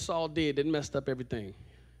thing that Saul did that messed up everything.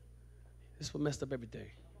 This is what messed up everything.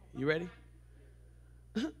 You ready?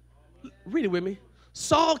 Read it with me.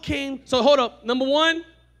 Saul came. So hold up. Number one,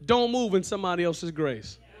 don't move in somebody else's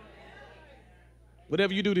grace.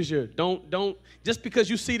 Whatever you do this year, don't, just because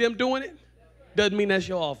you see them doing it, doesn't mean that's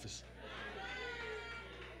your office.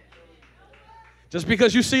 Just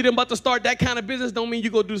because you see them about to start that kind of business, don't mean you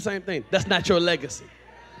go do the same thing. That's not your legacy.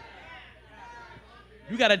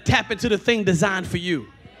 You got to tap into the thing designed for you,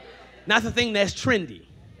 not the thing that's trendy.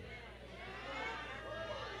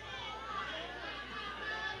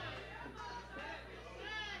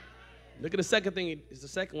 Look at the second thing. It's the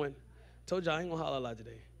second one. Told you I ain't going to holler a lot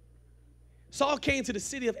today. Saul came to the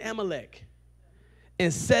city of Amalek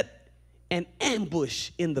and set an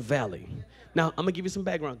ambush in the valley. Now, I'm going to give you some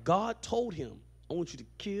background. God told him, I want you to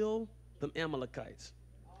kill them Amalekites.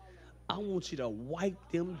 I want you to wipe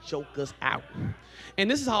them jokers out.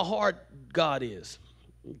 And this is how hard God is.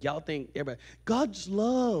 Y'all think everybody, God just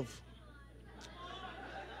loves.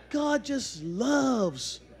 God just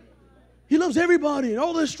loves. He loves everybody and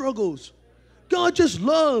all their struggles. God just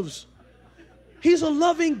loves. He's a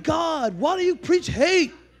loving God. Why do you preach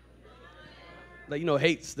hate? Like, you know,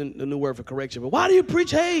 hate's the new word for correction. But why do you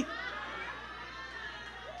preach hate?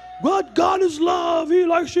 God is love. He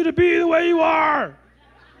likes you to be the way you are.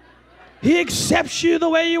 He accepts you the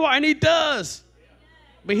way you are, and he does.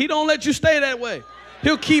 But he don't let you stay that way.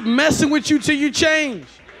 He'll keep messing with you till you change.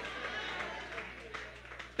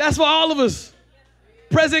 That's for all of us.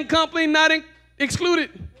 Present company not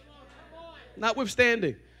excluded.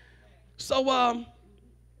 Notwithstanding. So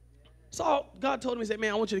God told him, he said,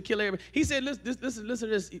 man, I want you to kill everybody. He said, listen to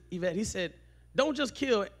this, Yvette. He said, don't just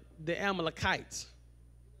kill the Amalekites.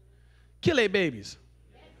 Kill their babies.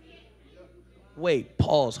 Wait,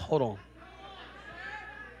 pause, hold on.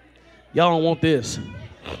 Y'all don't want this.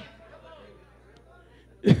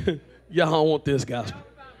 Y'all don't want this gospel.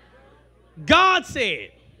 God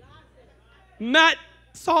said, not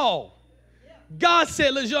Saul. God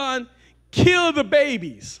said, LeJean, kill the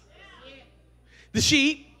babies. The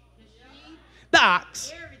sheep, the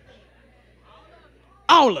ox,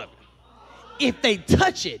 all of it. If they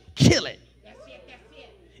touch it, kill it.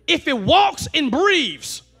 If it walks and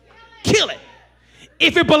breathes, kill it.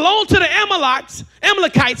 If it belongs to the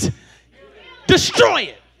Amalekites, destroy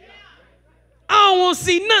it. I don't want to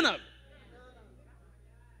see none of it.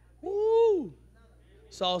 Woo.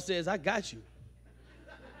 Saul says, I got you.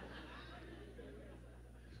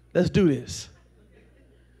 Let's do this.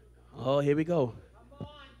 Oh, here we go.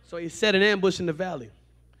 So he set an ambush in the valley.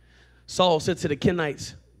 Saul said to the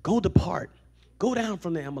Kenites, go depart. Go down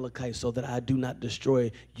from the Amalekites so that I do not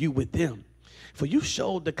destroy you with them. For you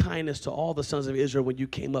showed the kindness to all the sons of Israel when you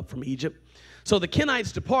came up from Egypt. So the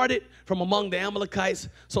Kenites departed from among the Amalekites.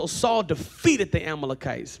 So Saul defeated the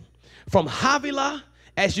Amalekites from Havilah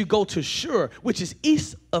as you go to Shur, which is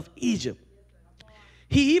east of Egypt.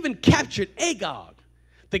 He even captured Agag,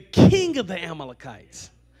 the king of the Amalekites,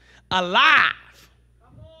 alive.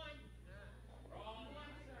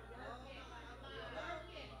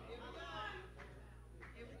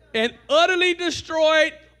 And utterly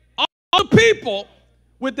destroyed all the people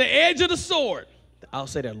with the edge of the sword. I'll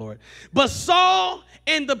say that, Lord. But Saul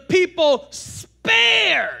and the people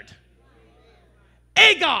spared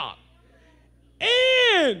Agag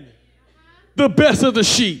and the best of the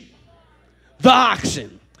sheep, the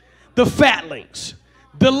oxen, the fatlings,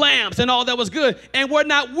 the lambs, and all that was good, and were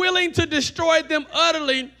not willing to destroy them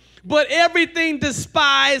utterly, but everything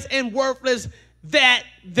despised and worthless that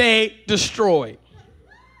they destroyed.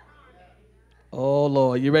 Oh,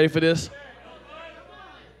 Lord, you ready for this?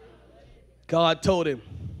 God told him,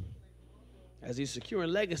 as he's securing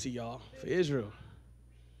legacy, y'all, for Israel,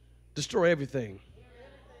 destroy everything.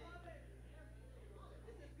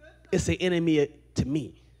 it's an enemy to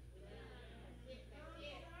me.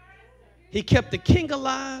 He kept the king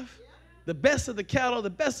alive, the best of the cattle, the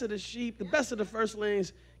best of the sheep, the best of the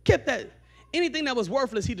firstlings. Kept that. Anything that was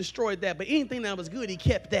worthless, he destroyed that. But anything that was good, he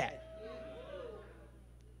kept that.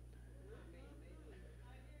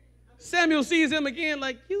 Samuel sees him again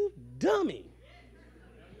like, you dummy.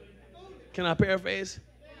 Can I paraphrase?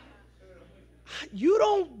 You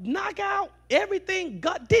don't knock out everything.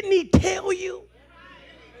 God, didn't he tell you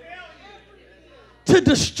to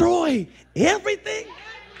destroy everything?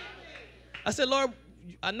 I said, Lord,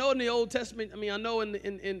 I know in the Old Testament, I know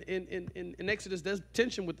in Exodus, there's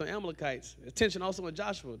tension with the Amalekites. There's tension also with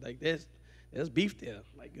Joshua. Like there's beef there.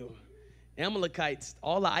 Like Amalekites,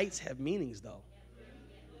 all the ites have meanings though.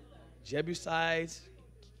 Jebusites,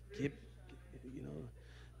 the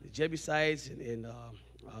Jebusites and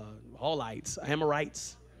Allites,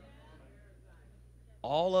 Amorites,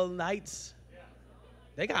 all of the knights,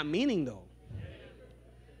 they got meaning though.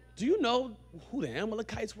 Do you know who the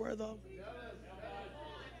Amalekites were though?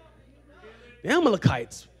 The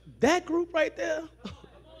Amalekites, that group right there,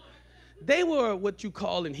 they were what you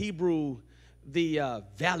call in Hebrew the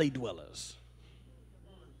valley dwellers.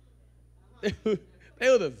 They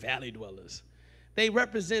were the valley dwellers. They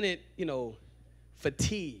represented,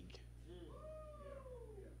 fatigue,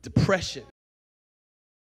 depression,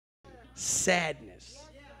 sadness.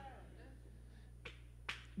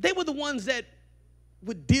 They were the ones that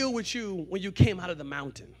would deal with you when you came out of the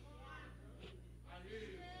mountain.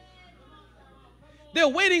 They're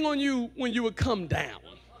waiting on you when you would come down.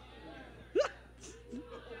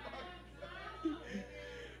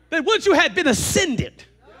 That once you had been ascended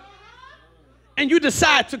and you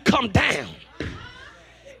decide to come down,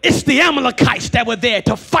 it's the Amalekites that were there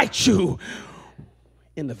to fight you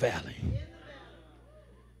in the valley.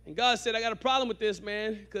 And God said, I got a problem with this,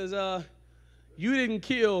 man, because you didn't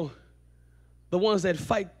kill the ones that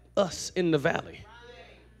fight us in the valley.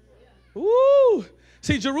 Woo!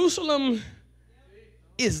 See, Jerusalem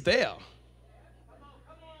is there.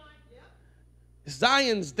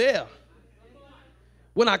 Zion's there.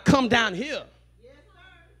 When I come down here,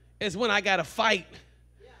 is when I got to fight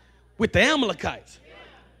with the Amalekites.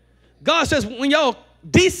 God says, when y'all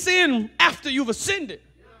descend after you've ascended,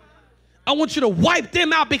 I want you to wipe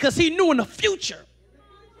them out because he knew in the future.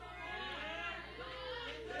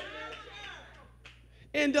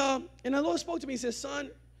 And the Lord spoke to me. He said,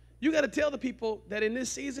 son, you got to tell the people that in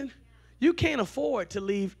this season, you can't afford to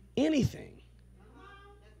leave anything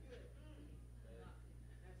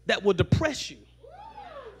that will depress you.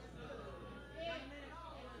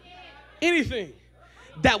 Anything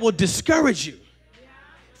that will discourage you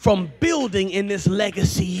from building in this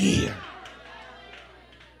legacy year.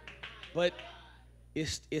 But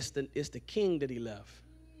it's the king that he left.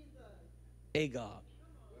 Agag.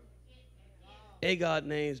 Agag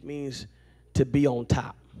names means to be on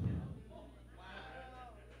top.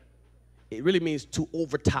 It really means to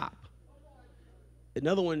overtop.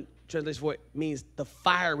 Another one translation for it means the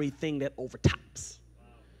fiery thing that overtops.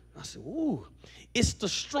 I said, ooh, it's the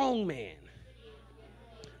strong man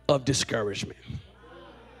of discouragement.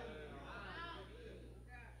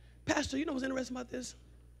 Pastor, you know what's interesting about this?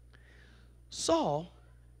 Saul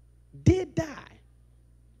did die.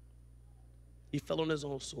 He fell on his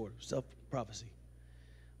own sword, self-prophecy.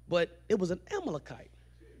 But it was an Amalekite.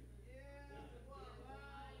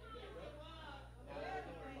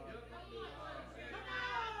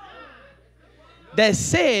 That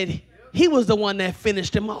said he was the one that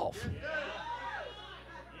finished him off.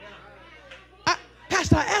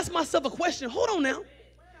 Pastor, I asked myself a question. Hold on now.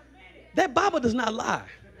 That Bible does not lie.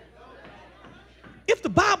 If the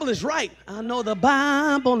Bible is right, I know the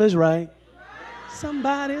Bible is right.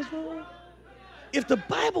 Somebody's wrong. If the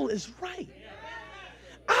Bible is right,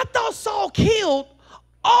 I thought Saul killed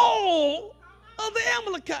all of the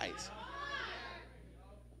Amalekites.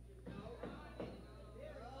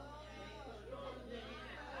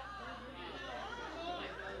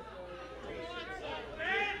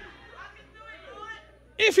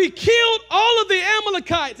 If he killed all of the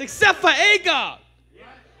Amalekites except for Agag,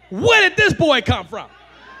 where did this boy come from?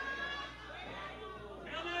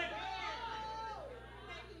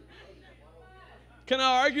 Can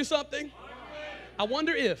I argue something? I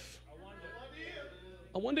wonder if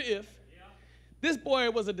this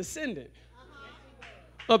boy was a descendant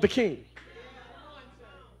of the king.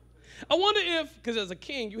 I wonder if, because as a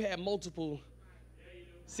king, you have multiple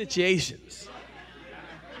situations.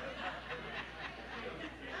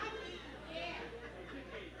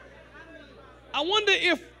 I wonder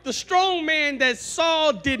if the strong man that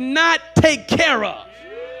Saul did not take care of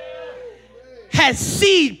had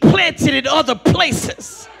seed planted in other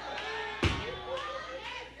places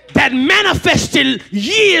that manifested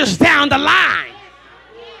years down the line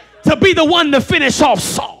to be the one to finish off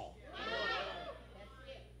Saul.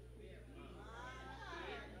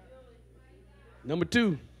 Number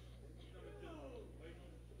 2,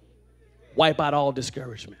 wipe out all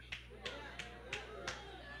discouragement.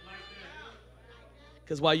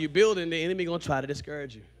 Because while you're building, the enemy going to try to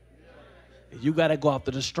discourage you. And you got to go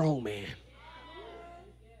after the strong man.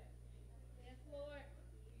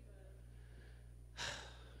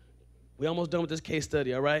 We almost done with this case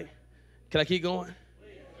study, all right? Can I keep going?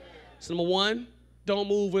 So number 1, don't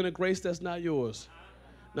move in a grace that's not yours.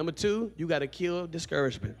 Number 2, you got to kill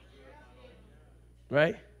discouragement.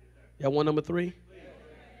 Right? Y'all want number 3?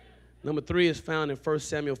 Number 3 is found in 1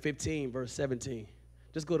 Samuel 15, verse 17.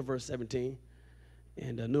 Just go to verse 17.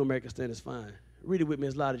 And New American Standard is fine. Read it with me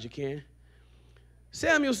as loud as you can.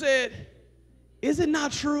 Samuel said, is it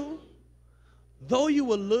not true? Though you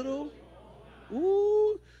were little,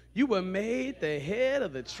 you were made the head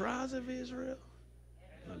of the tribes of Israel.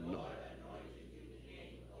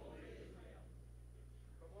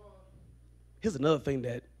 Here's another thing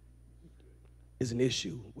that is an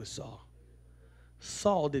issue with Saul.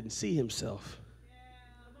 Saul didn't see himself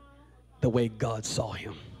the way God saw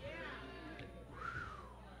him.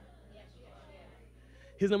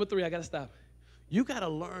 Here's number 3. I got to stop. You got to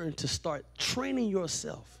learn to start training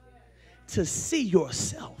yourself to see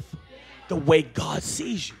yourself the way God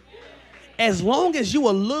sees you. As long as you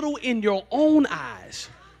are little in your own eyes,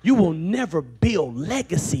 you will never build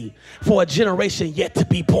legacy for a generation yet to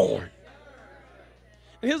be born.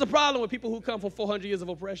 And here's the problem with people who come from 400 years of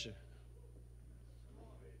oppression.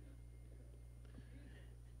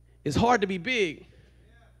 It's hard to be big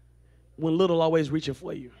when little always reaching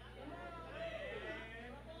for you.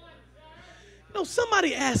 You know,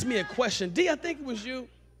 somebody asked me a question. D, I think it was you.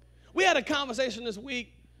 We had a conversation this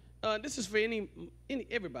week. This is for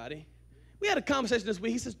everybody. We had a conversation this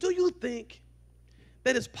week. He says, do you think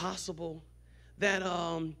that it's possible that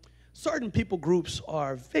certain people groups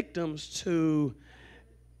are victims to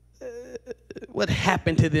what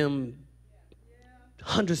happened to them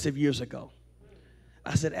hundreds of years ago?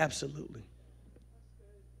 I said, absolutely.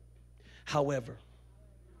 However,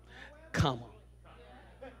 comma.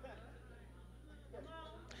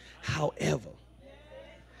 However,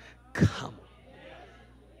 comma.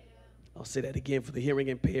 I'll say that again for the hearing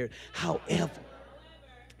impaired. However,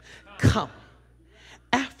 comma.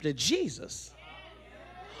 After Jesus,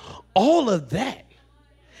 all of that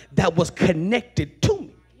was connected to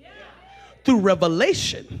me through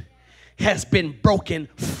revelation has been broken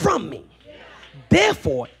from me.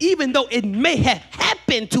 Therefore, even though it may have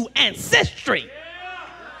happened to ancestry,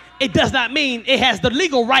 it does not mean it has the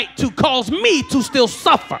legal right to cause me to still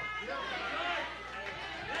suffer.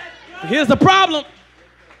 Here's the problem.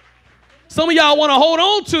 Some of y'all want to hold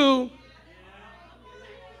on to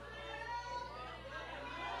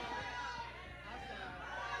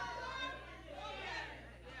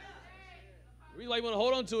the reason why you want to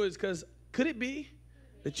hold on to it is because could it be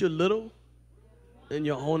that you're little in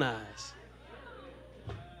your own eyes?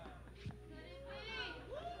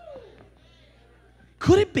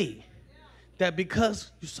 Could it be that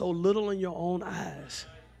because you're so little in your own eyes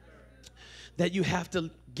that you have to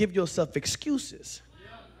give yourself excuses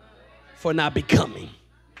for not becoming?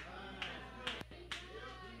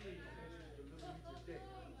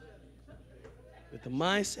 But the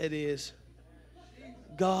mindset is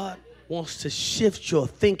God wants to shift your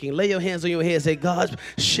thinking. Lay your hands on your head and say, God,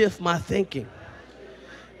 shift my thinking.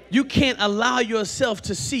 You can't allow yourself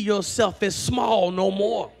to see yourself as small no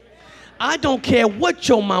more. I don't care what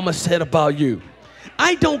your mama said about you.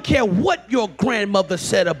 I don't care what your grandmother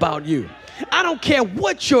said about you. I don't care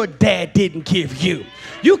what your dad didn't give you.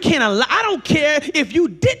 You can't allow, I don't care if you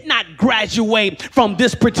did not graduate from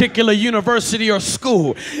this particular university or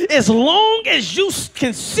school. As long as you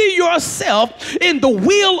can see yourself in the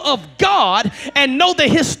will of God and know that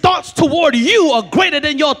his thoughts toward you are greater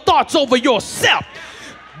than your thoughts over yourself.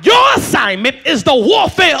 Your assignment is the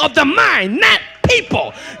warfare of the mind, not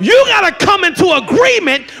people. You got to come into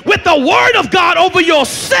agreement with the word of God over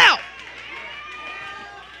yourself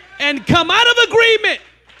and come out of agreement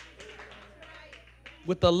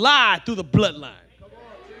with the lie through the bloodline.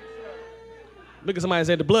 Look at somebody and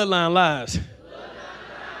say, the bloodline lies.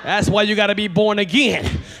 That's why you got to be born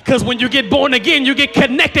again. Because when you get born again, you get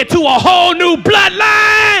connected to a whole new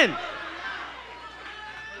bloodline.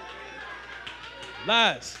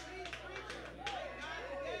 Lies.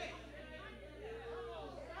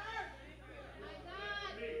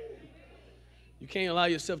 You can't allow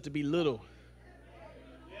yourself to be little.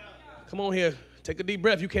 Come on here. Take a deep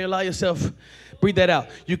breath. You can't allow yourself, breathe that out.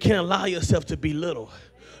 You can't allow yourself to be little.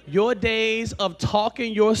 Your days of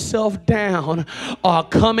talking yourself down are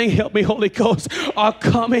coming, help me Holy Ghost, are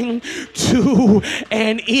coming to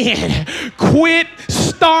an end. Quit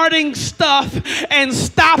starting stuff and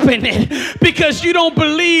stopping it because you don't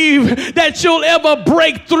believe that you'll ever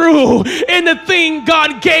break through in the thing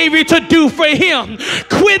God gave you to do for him.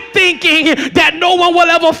 Quit thinking that no one will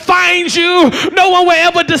ever find you, no one will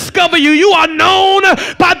ever discover you. You are known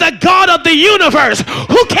by the God of the universe.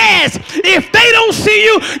 Who cares if they don't see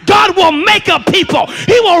you? God will make a people.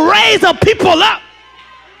 He will raise a people up.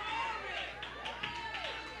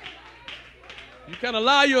 You can't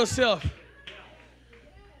allow yourself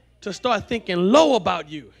to start thinking low about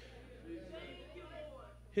you.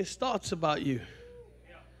 His thoughts about you,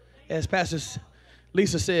 as Pastor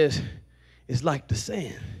Lisa says, is like the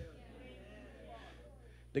sand.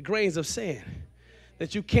 The grains of sand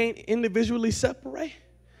that you can't individually separate.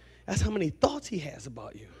 That's how many thoughts he has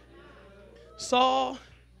about you. Saul,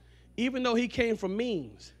 even though he came from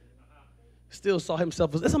means, still saw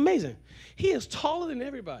himself as, it's amazing. He is taller than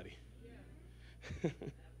everybody.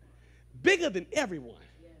 Bigger than everyone.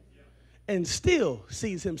 And still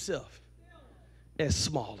sees himself as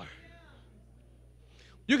smaller.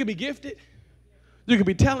 You can be gifted. You can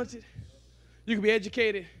be talented. You can be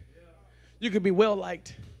educated. You can be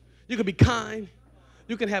well-liked. You can be kind.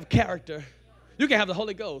 You can have character. You can have the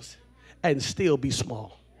Holy Ghost and still be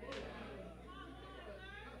small.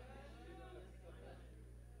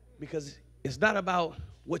 Because it's not about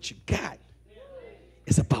what you got.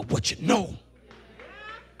 It's about what you know.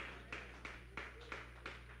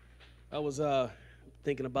 I was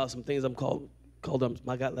thinking about some things I'm called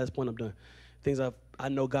my God, last point I'm done. Things I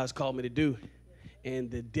know God's called me to do.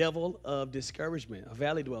 And the devil of discouragement, a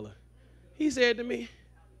valley dweller, he said to me,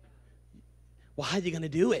 well, how you going to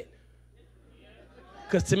do it?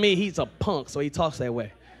 Because to me, he's a punk, so he talks that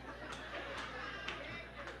way.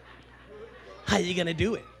 How you going to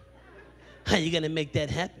do it? How you going to make that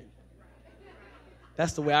happen?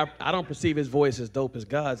 That's the way I don't perceive his voice as dope as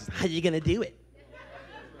God's. How you going to do it?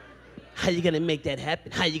 How you going to make that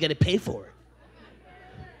happen? How you going to pay for it?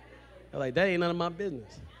 I'm like, that ain't none of my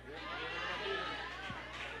business.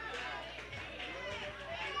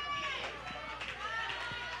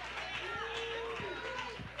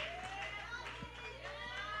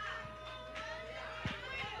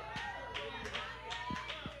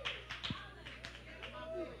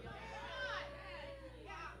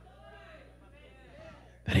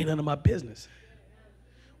 That ain't none of my business.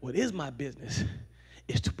 What is my business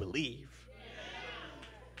is to believe.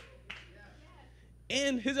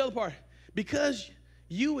 And here's the other part. Because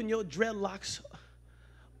you and your dreadlocks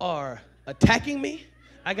are attacking me,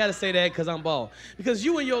 I got to say that because I'm bald. Because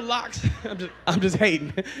you and your locks, I'm just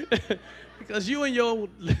hating. Because you and your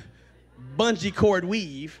bungee cord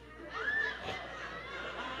weave,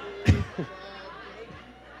 you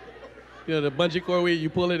know the bungee cord weave, you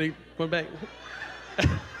pull it and come back.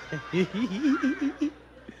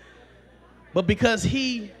 But because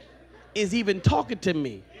he is even talking to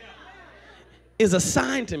me, is a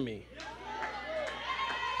sign to me.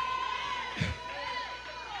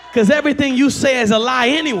 Because everything you say is a lie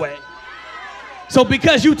anyway. So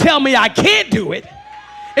because you tell me I can't do it,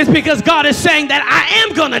 it's because God is saying that I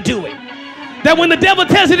am going to do it. That when the devil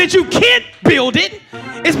tells you that you can't build it,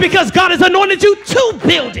 it's because God has anointed you to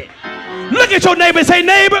build it. Look at your neighbor and say,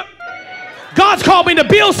 neighbor, God's called me to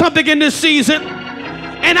build something in this season,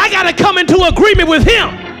 and I got to come into agreement with him.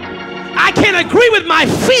 I can't agree with my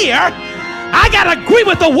fear. I got to agree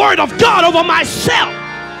with the word of God over myself.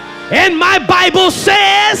 And my Bible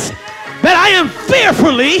says that I am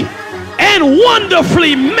fearfully and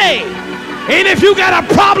wonderfully made. And if you got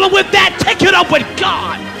a problem with that, take it up with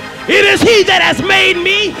God. It is he that has made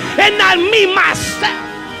me and not me myself.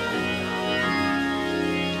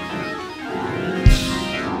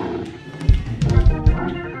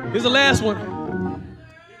 Here's the last one.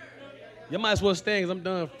 You might as well stand because I'm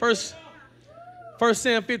done. First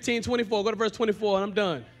Sam 15:24. Go to verse 24 and I'm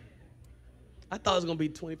done. I thought it was going to be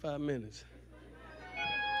 25 minutes.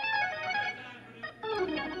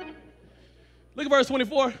 Look at verse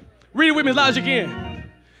 24. Read it with me as loud as you can.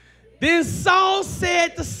 Then Saul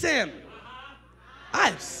said to Samuel, I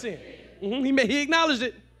have sinned. He acknowledged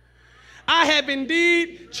it. I have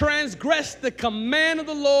indeed transgressed the command of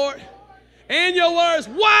the Lord and your words.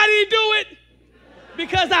 Why did he do it?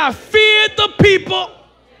 Because I feared the people.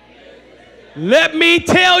 Let me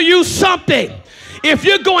tell you something. If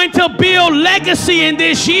you're going to build legacy in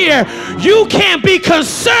this year, you can't be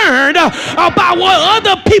concerned about what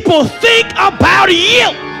other people think about you.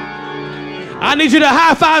 I need you to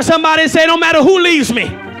high five somebody and say, no matter who leaves me,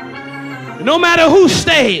 no matter who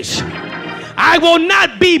stays, I will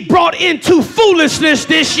not be brought into foolishness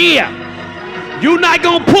this year. You're not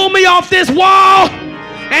going to pull me off this wall,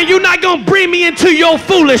 and you're not going to bring me into your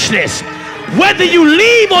foolishness. Whether you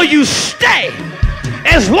leave or you stay,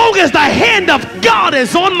 as long as the hand of God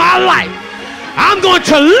is on my life, I'm going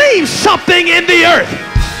to leave something in the earth.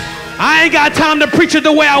 I ain't got time to preach it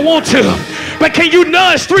the way I want to, but can you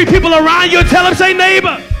nudge 3 people around you and tell them, say,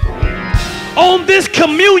 neighbor, on this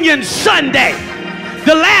communion Sunday,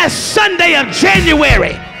 the last Sunday of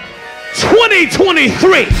January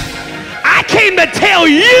 2023, I came to tell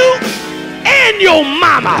you and your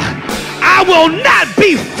mama, I will not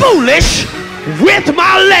be foolish with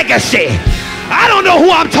my legacy. I don't know who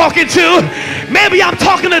I'm talking to. Maybe I'm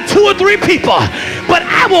talking to 2 or 3 people, but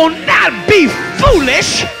I will not be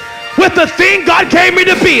foolish with the thing God gave me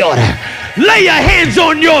to build. Lay your hands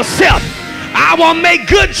on yourself. I will make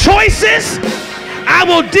good choices. I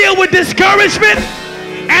will deal with discouragement,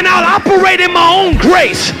 and I'll operate in my own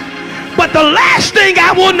grace. But the last thing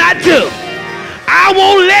I will not do, I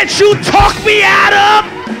won't let you talk me out of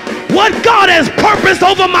what God has purposed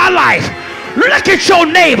over my life. Look at your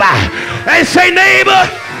neighbor and say, neighbor,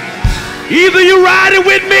 either you're riding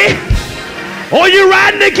with me or you're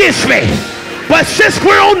riding against me. But since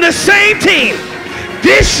we're on the same team,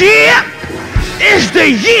 this year is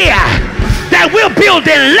the year that we're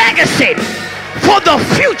building legacy for the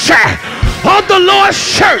future of the Lord's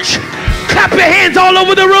church. Clap your hands all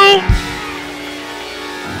over the room.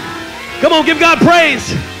 Come on, give God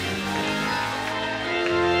praise.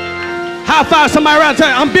 High five somebody around. Tell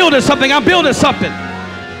them, I'm building something. I'm building something.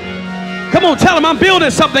 Come on, tell them I'm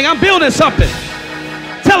building something. I'm building something.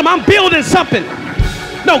 Tell them I'm building something.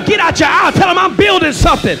 No, get out your aisle. Tell them I'm building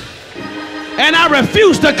something. And I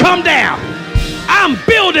refuse to come down. I'm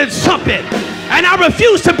building something. And I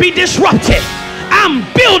refuse to be disrupted. I'm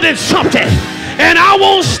building something. And I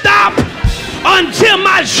won't stop until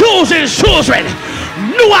my children's children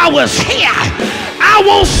knew I was here. I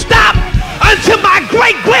won't stop until my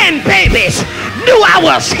great-grandbabies knew I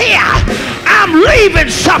was here. I'm leaving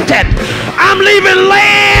something. I'm leaving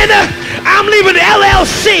land. I'm leaving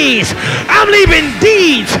LLCs. I'm leaving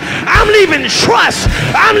deeds. I'm leaving trusts.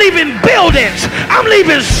 I'm leaving buildings. I'm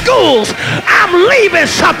leaving schools. I'm leaving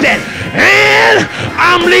something. And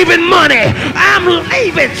I'm leaving money. I'm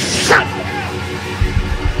leaving something.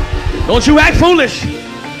 Don't you act foolish.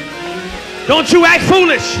 Don't you act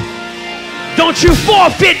foolish. Don't you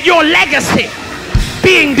forfeit your legacy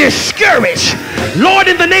being discouraged. Lord,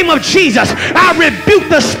 in the name of Jesus, I rebuke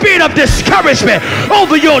the spirit of discouragement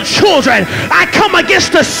over your children. I come against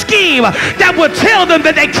the scheme that will tell them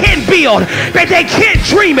that they can't build, that they can't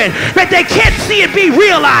dream it, that they can't see it be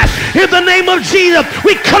realized. In the name of Jesus,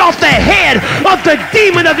 we cut off the head of the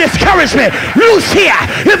demon of discouragement. Loose here.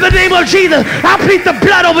 In the name of Jesus, I plead the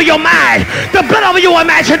blood over your mind, the blood over your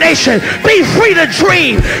imagination. Be free to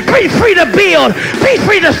dream. Be free to build. Be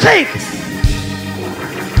free to think.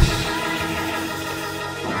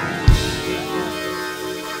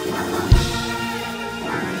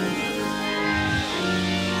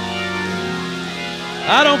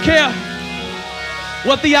 I don't care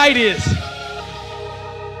what the height is.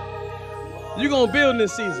 You're going to build in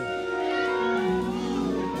this season.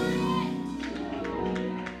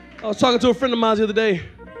 I was talking to a friend of mine the other day.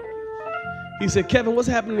 He said, Kevin, what's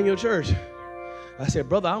happening in your church? I said,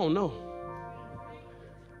 brother, I don't know.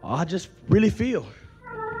 I just really feel.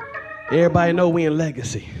 Everybody know we in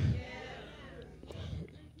legacy.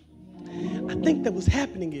 I think that what's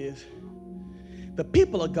happening is the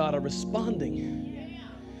people of God are responding.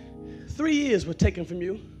 3 years were taken from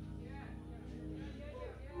you.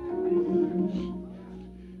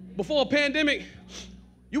 Before a pandemic,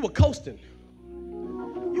 you were coasting.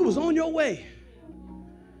 You was on your way.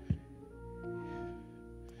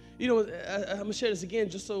 You know, I'm going to share this again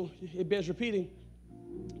just so it bears repeating.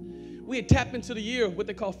 We had tapped into the year, what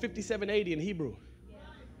they call 5780 in Hebrew.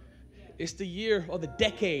 It's the year, or the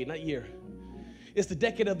decade, not year. It's the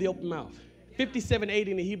decade of the open mouth.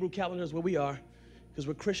 5780 in the Hebrew calendar is where we are because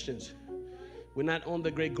we're Christians. We're not on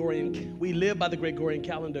the Gregorian. We live by the Gregorian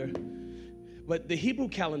calendar. But the Hebrew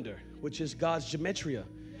calendar, which is God's gematria,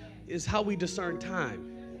 is how we discern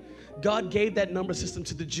time. God gave that number system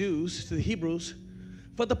to the Jews, to the Hebrews,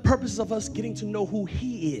 for the purposes of us getting to know who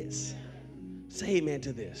He is. Say amen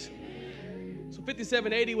to this. So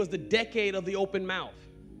 5780 was the decade of the open mouth.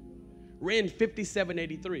 We're in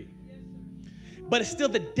 5783. But it's still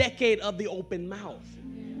the decade of the open mouth.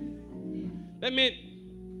 That meant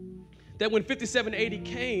that when 5780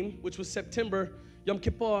 came, which was September, Yom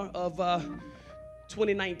Kippur of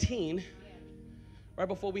 2019, right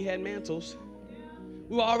before we had mantles,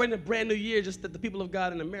 We were already in a brand new year, just that the people of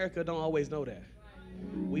God in America don't always know that.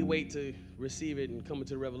 We wait to receive it and come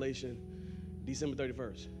into the revelation December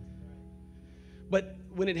 31st. But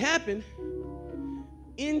when it happened,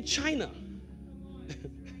 in China,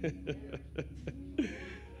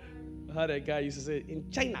 how that guy used to say,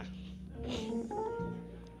 in China.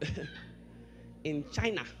 In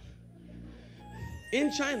China.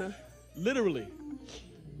 In China, literally,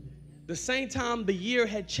 the same time the year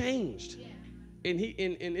had changed in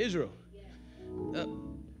Israel,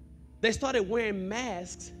 they started wearing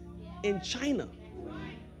masks in China.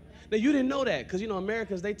 Now, you didn't know that because,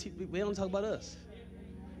 Americans, they don't talk about us.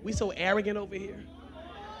 We so arrogant over here.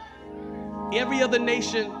 Every other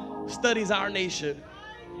nation studies our nation,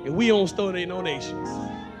 and we don't study no nations.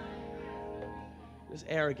 It's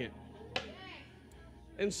arrogant.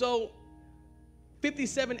 And so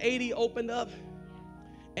 5780 opened up,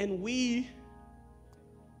 and we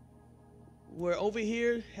were over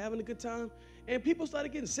here having a good time, and people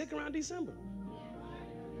started getting sick around December.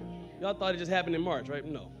 Y'all thought it just happened in March, right?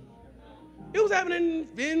 No. It was happening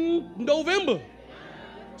in November.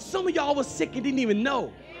 Some of y'all was sick and didn't even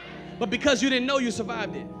know. But because you didn't know, you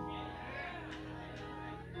survived it.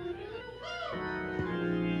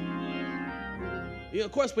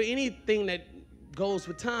 Of course, for anything that goes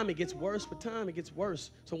with time, it gets worse. With time, it gets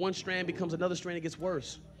worse. So one strand becomes another strand, it gets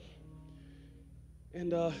worse.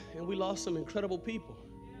 And we lost some incredible people.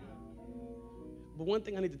 But one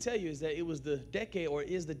thing I need to tell you is that it was the decade, or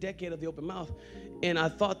is the decade of the open mouth. And I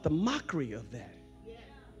thought the mockery of that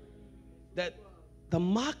the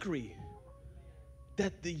mockery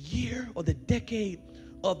that the year or the decade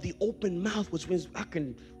of the open mouth, which means I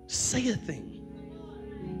can say a thing,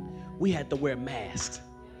 we had to wear masks.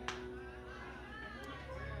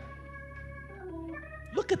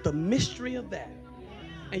 Look at the mystery of that.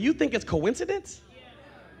 And you think it's coincidence?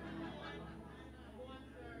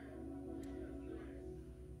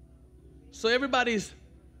 So everybody's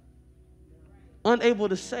unable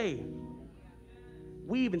to say.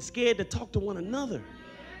 We even scared to talk to one another.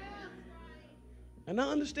 And I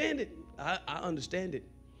understand it. I understand it.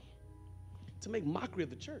 To make mockery of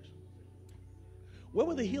the church. Where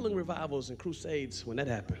were the healing revivals and crusades when that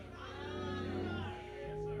happened?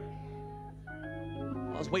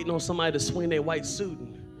 I was waiting on somebody to swing their white suit,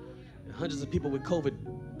 and hundreds of people with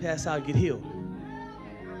COVID pass out and get healed.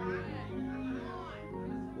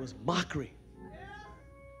 It was mockery.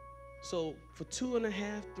 So for 2.5,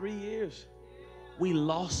 3 years, we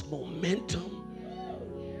lost momentum.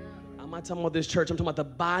 I'm not talking about this church, I'm talking about the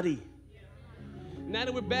body. Now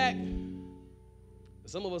that we're back,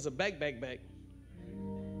 some of us are back.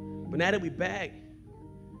 But now that we're back,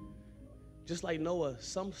 just like Noah,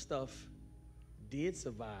 some stuff did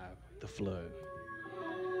survive the flood.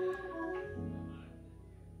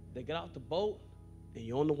 They get out the boat, and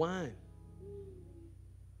you're on the wine.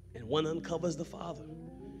 And one uncovers the father.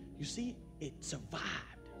 You see, it survived.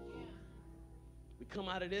 We come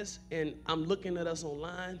out of this, and I'm looking at us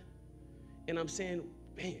online, and I'm saying,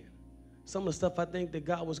 man, some of the stuff I think that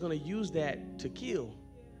God was going to use that to kill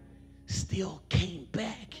still came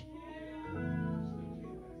back.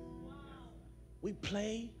 We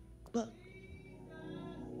play, but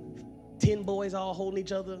 10 boys all holding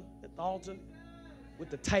each other at the altar with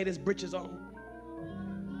the tightest britches on.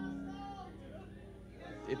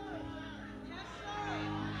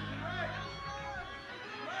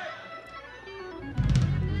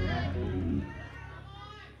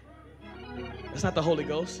 That's not the Holy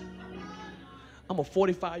Ghost. I'm a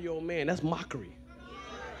 45-year-old man. That's mockery.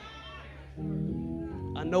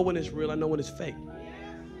 I know when it's real. I know when it's fake.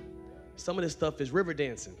 Some of this stuff is river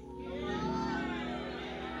dancing.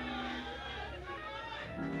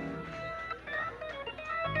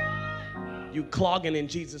 You clogging in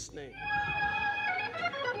Jesus' name.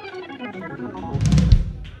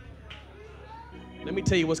 Let me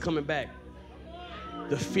tell you what's coming back.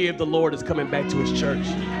 The fear of the Lord is coming back to his church.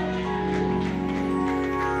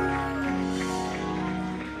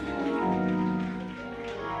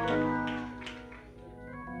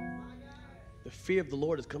 The fear of the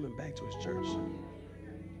Lord is coming back to his church.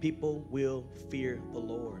 People will fear the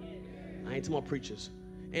Lord. I ain't talking about preachers.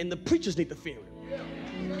 And the preachers need to fear him.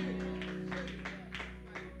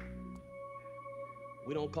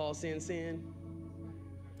 We don't call sin sin.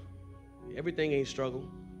 Everything ain't struggle.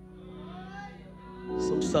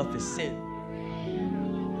 Some stuff is sin.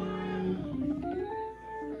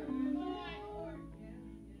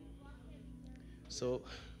 So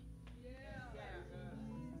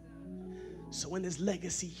in this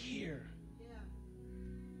legacy year,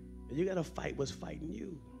 you got to fight what's fighting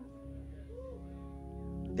you.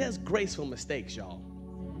 There's grace for mistakes, y'all.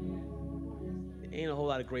 Ain't a whole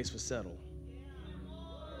lot of grace for settle.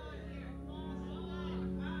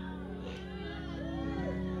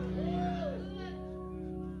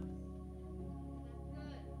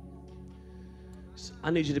 So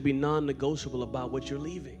I need you to be non-negotiable about what you're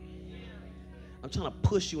leaving. I'm trying to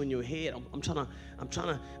push you in your head. I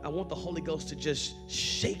want the Holy Ghost to just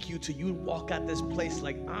shake you till you walk out this place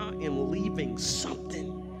like, I am leaving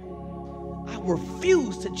something. I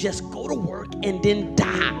refuse to just go to work and then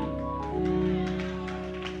die.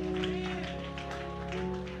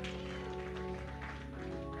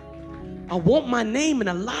 I want my name in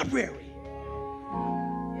a library.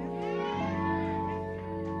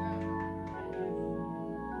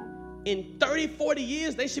 In 30, 40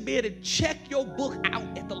 years, they should be able to check your book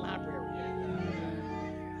out at the library.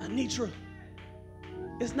 Anitra,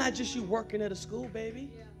 it's not just you working at a school, baby.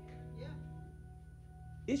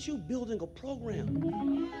 It's you building a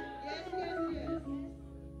program.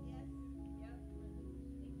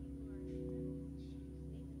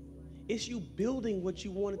 It's you building what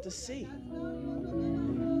you wanted to see.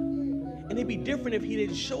 And it'd be different if he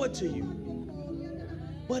didn't show it to you.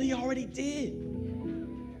 But he already did.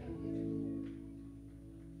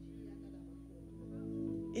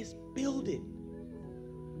 It's build it.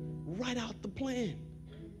 Write out the plan.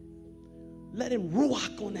 Let him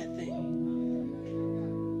ruach on that thing.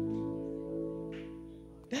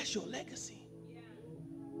 That's your legacy.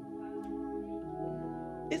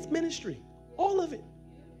 It's ministry. All of it.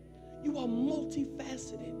 You are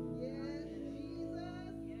multifaceted.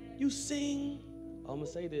 You sing. I'm going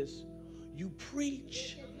to say this. You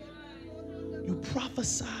preach. You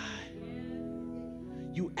prophesy.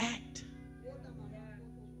 You act.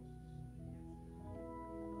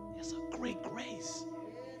 It's a great grace.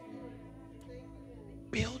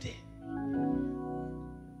 Build it.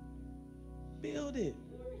 Build it.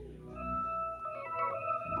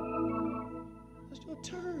 It's your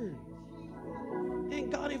turn.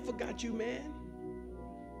 And God ain't forgot you, man.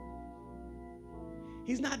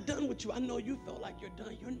 He's not done with you. I know you felt like you're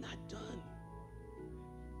done. You're not done.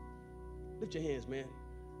 Lift your hands, man.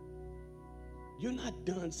 You're not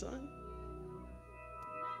done, son.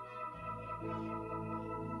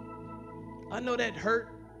 I know that hurt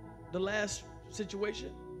the last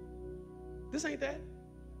situation. This ain't that.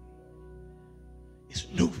 It's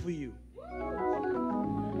new for you.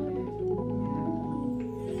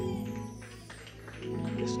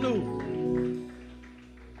 It's new.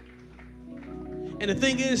 And the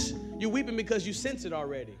thing is, you're weeping because you sense it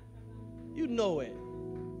already. You know it.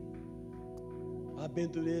 I've been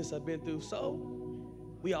through this, I've been through. So,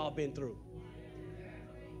 we all been through.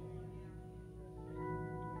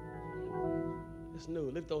 It's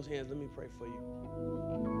new. Lift those hands. Let me pray for you.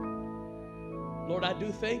 Lord, I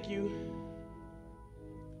do thank you.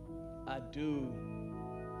 I do.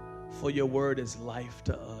 For your word is life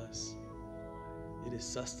to us. It is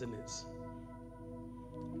sustenance.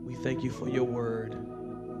 We thank you for your word.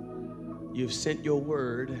 You've sent your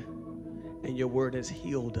word, and your word has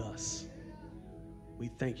healed us. We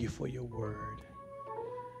thank you for your word.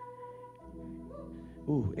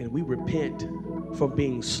 Ooh, and we repent for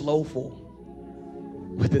being slowful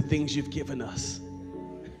with the things you've given us.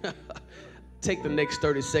 Take the next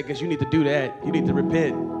 30 seconds. You need to do that. You need to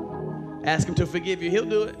repent. Ask him to forgive you. He'll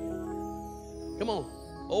do it. Come on.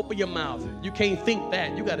 Open your mouth. You can't think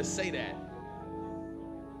that. You got to say that.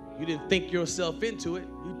 You didn't think yourself into it.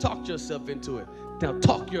 You talked yourself into it. Now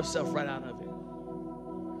talk yourself right out of it.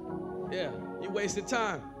 Yeah, you wasted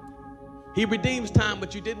time. He redeems time,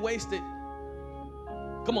 but you didn't waste it.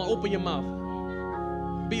 Come on, open your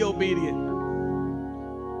mouth. Be obedient.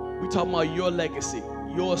 We're talking about your legacy,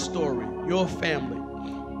 your story, your family.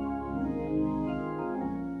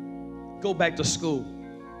 Go back to school.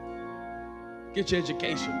 Get your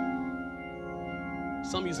education.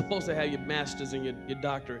 Some of you are supposed to have your master's and your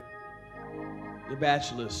doctorate, your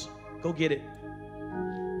bachelor's. Go get it.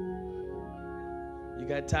 You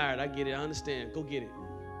got tired. I get it. I understand. Go get it.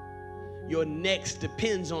 Your next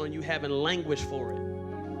depends on you having language for it.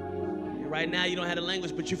 And right now, you don't have the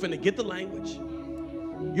language, but you're finna get the language.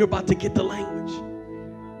 You're about to get the language.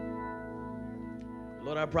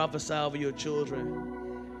 Lord, I prophesy over your children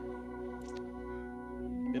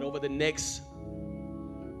that over the next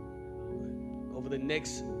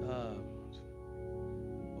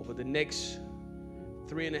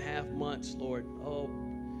 3.5 months, Lord,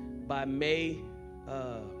 by May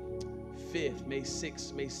 5th, May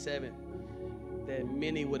 6th, May 7th, that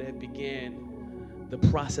many would have began the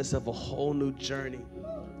process of a whole new journey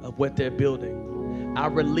of what they're building. I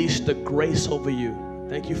release the grace over you.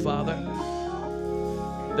 Thank you, Father.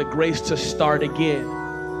 The grace to start again.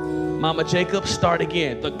 Mama Jacob, start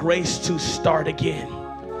again. The grace to start again.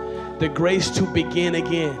 The grace to begin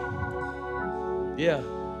again. Yeah.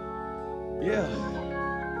 Yeah.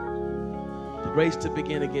 The grace to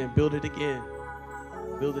begin again. Build it again.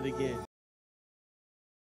 Build it again.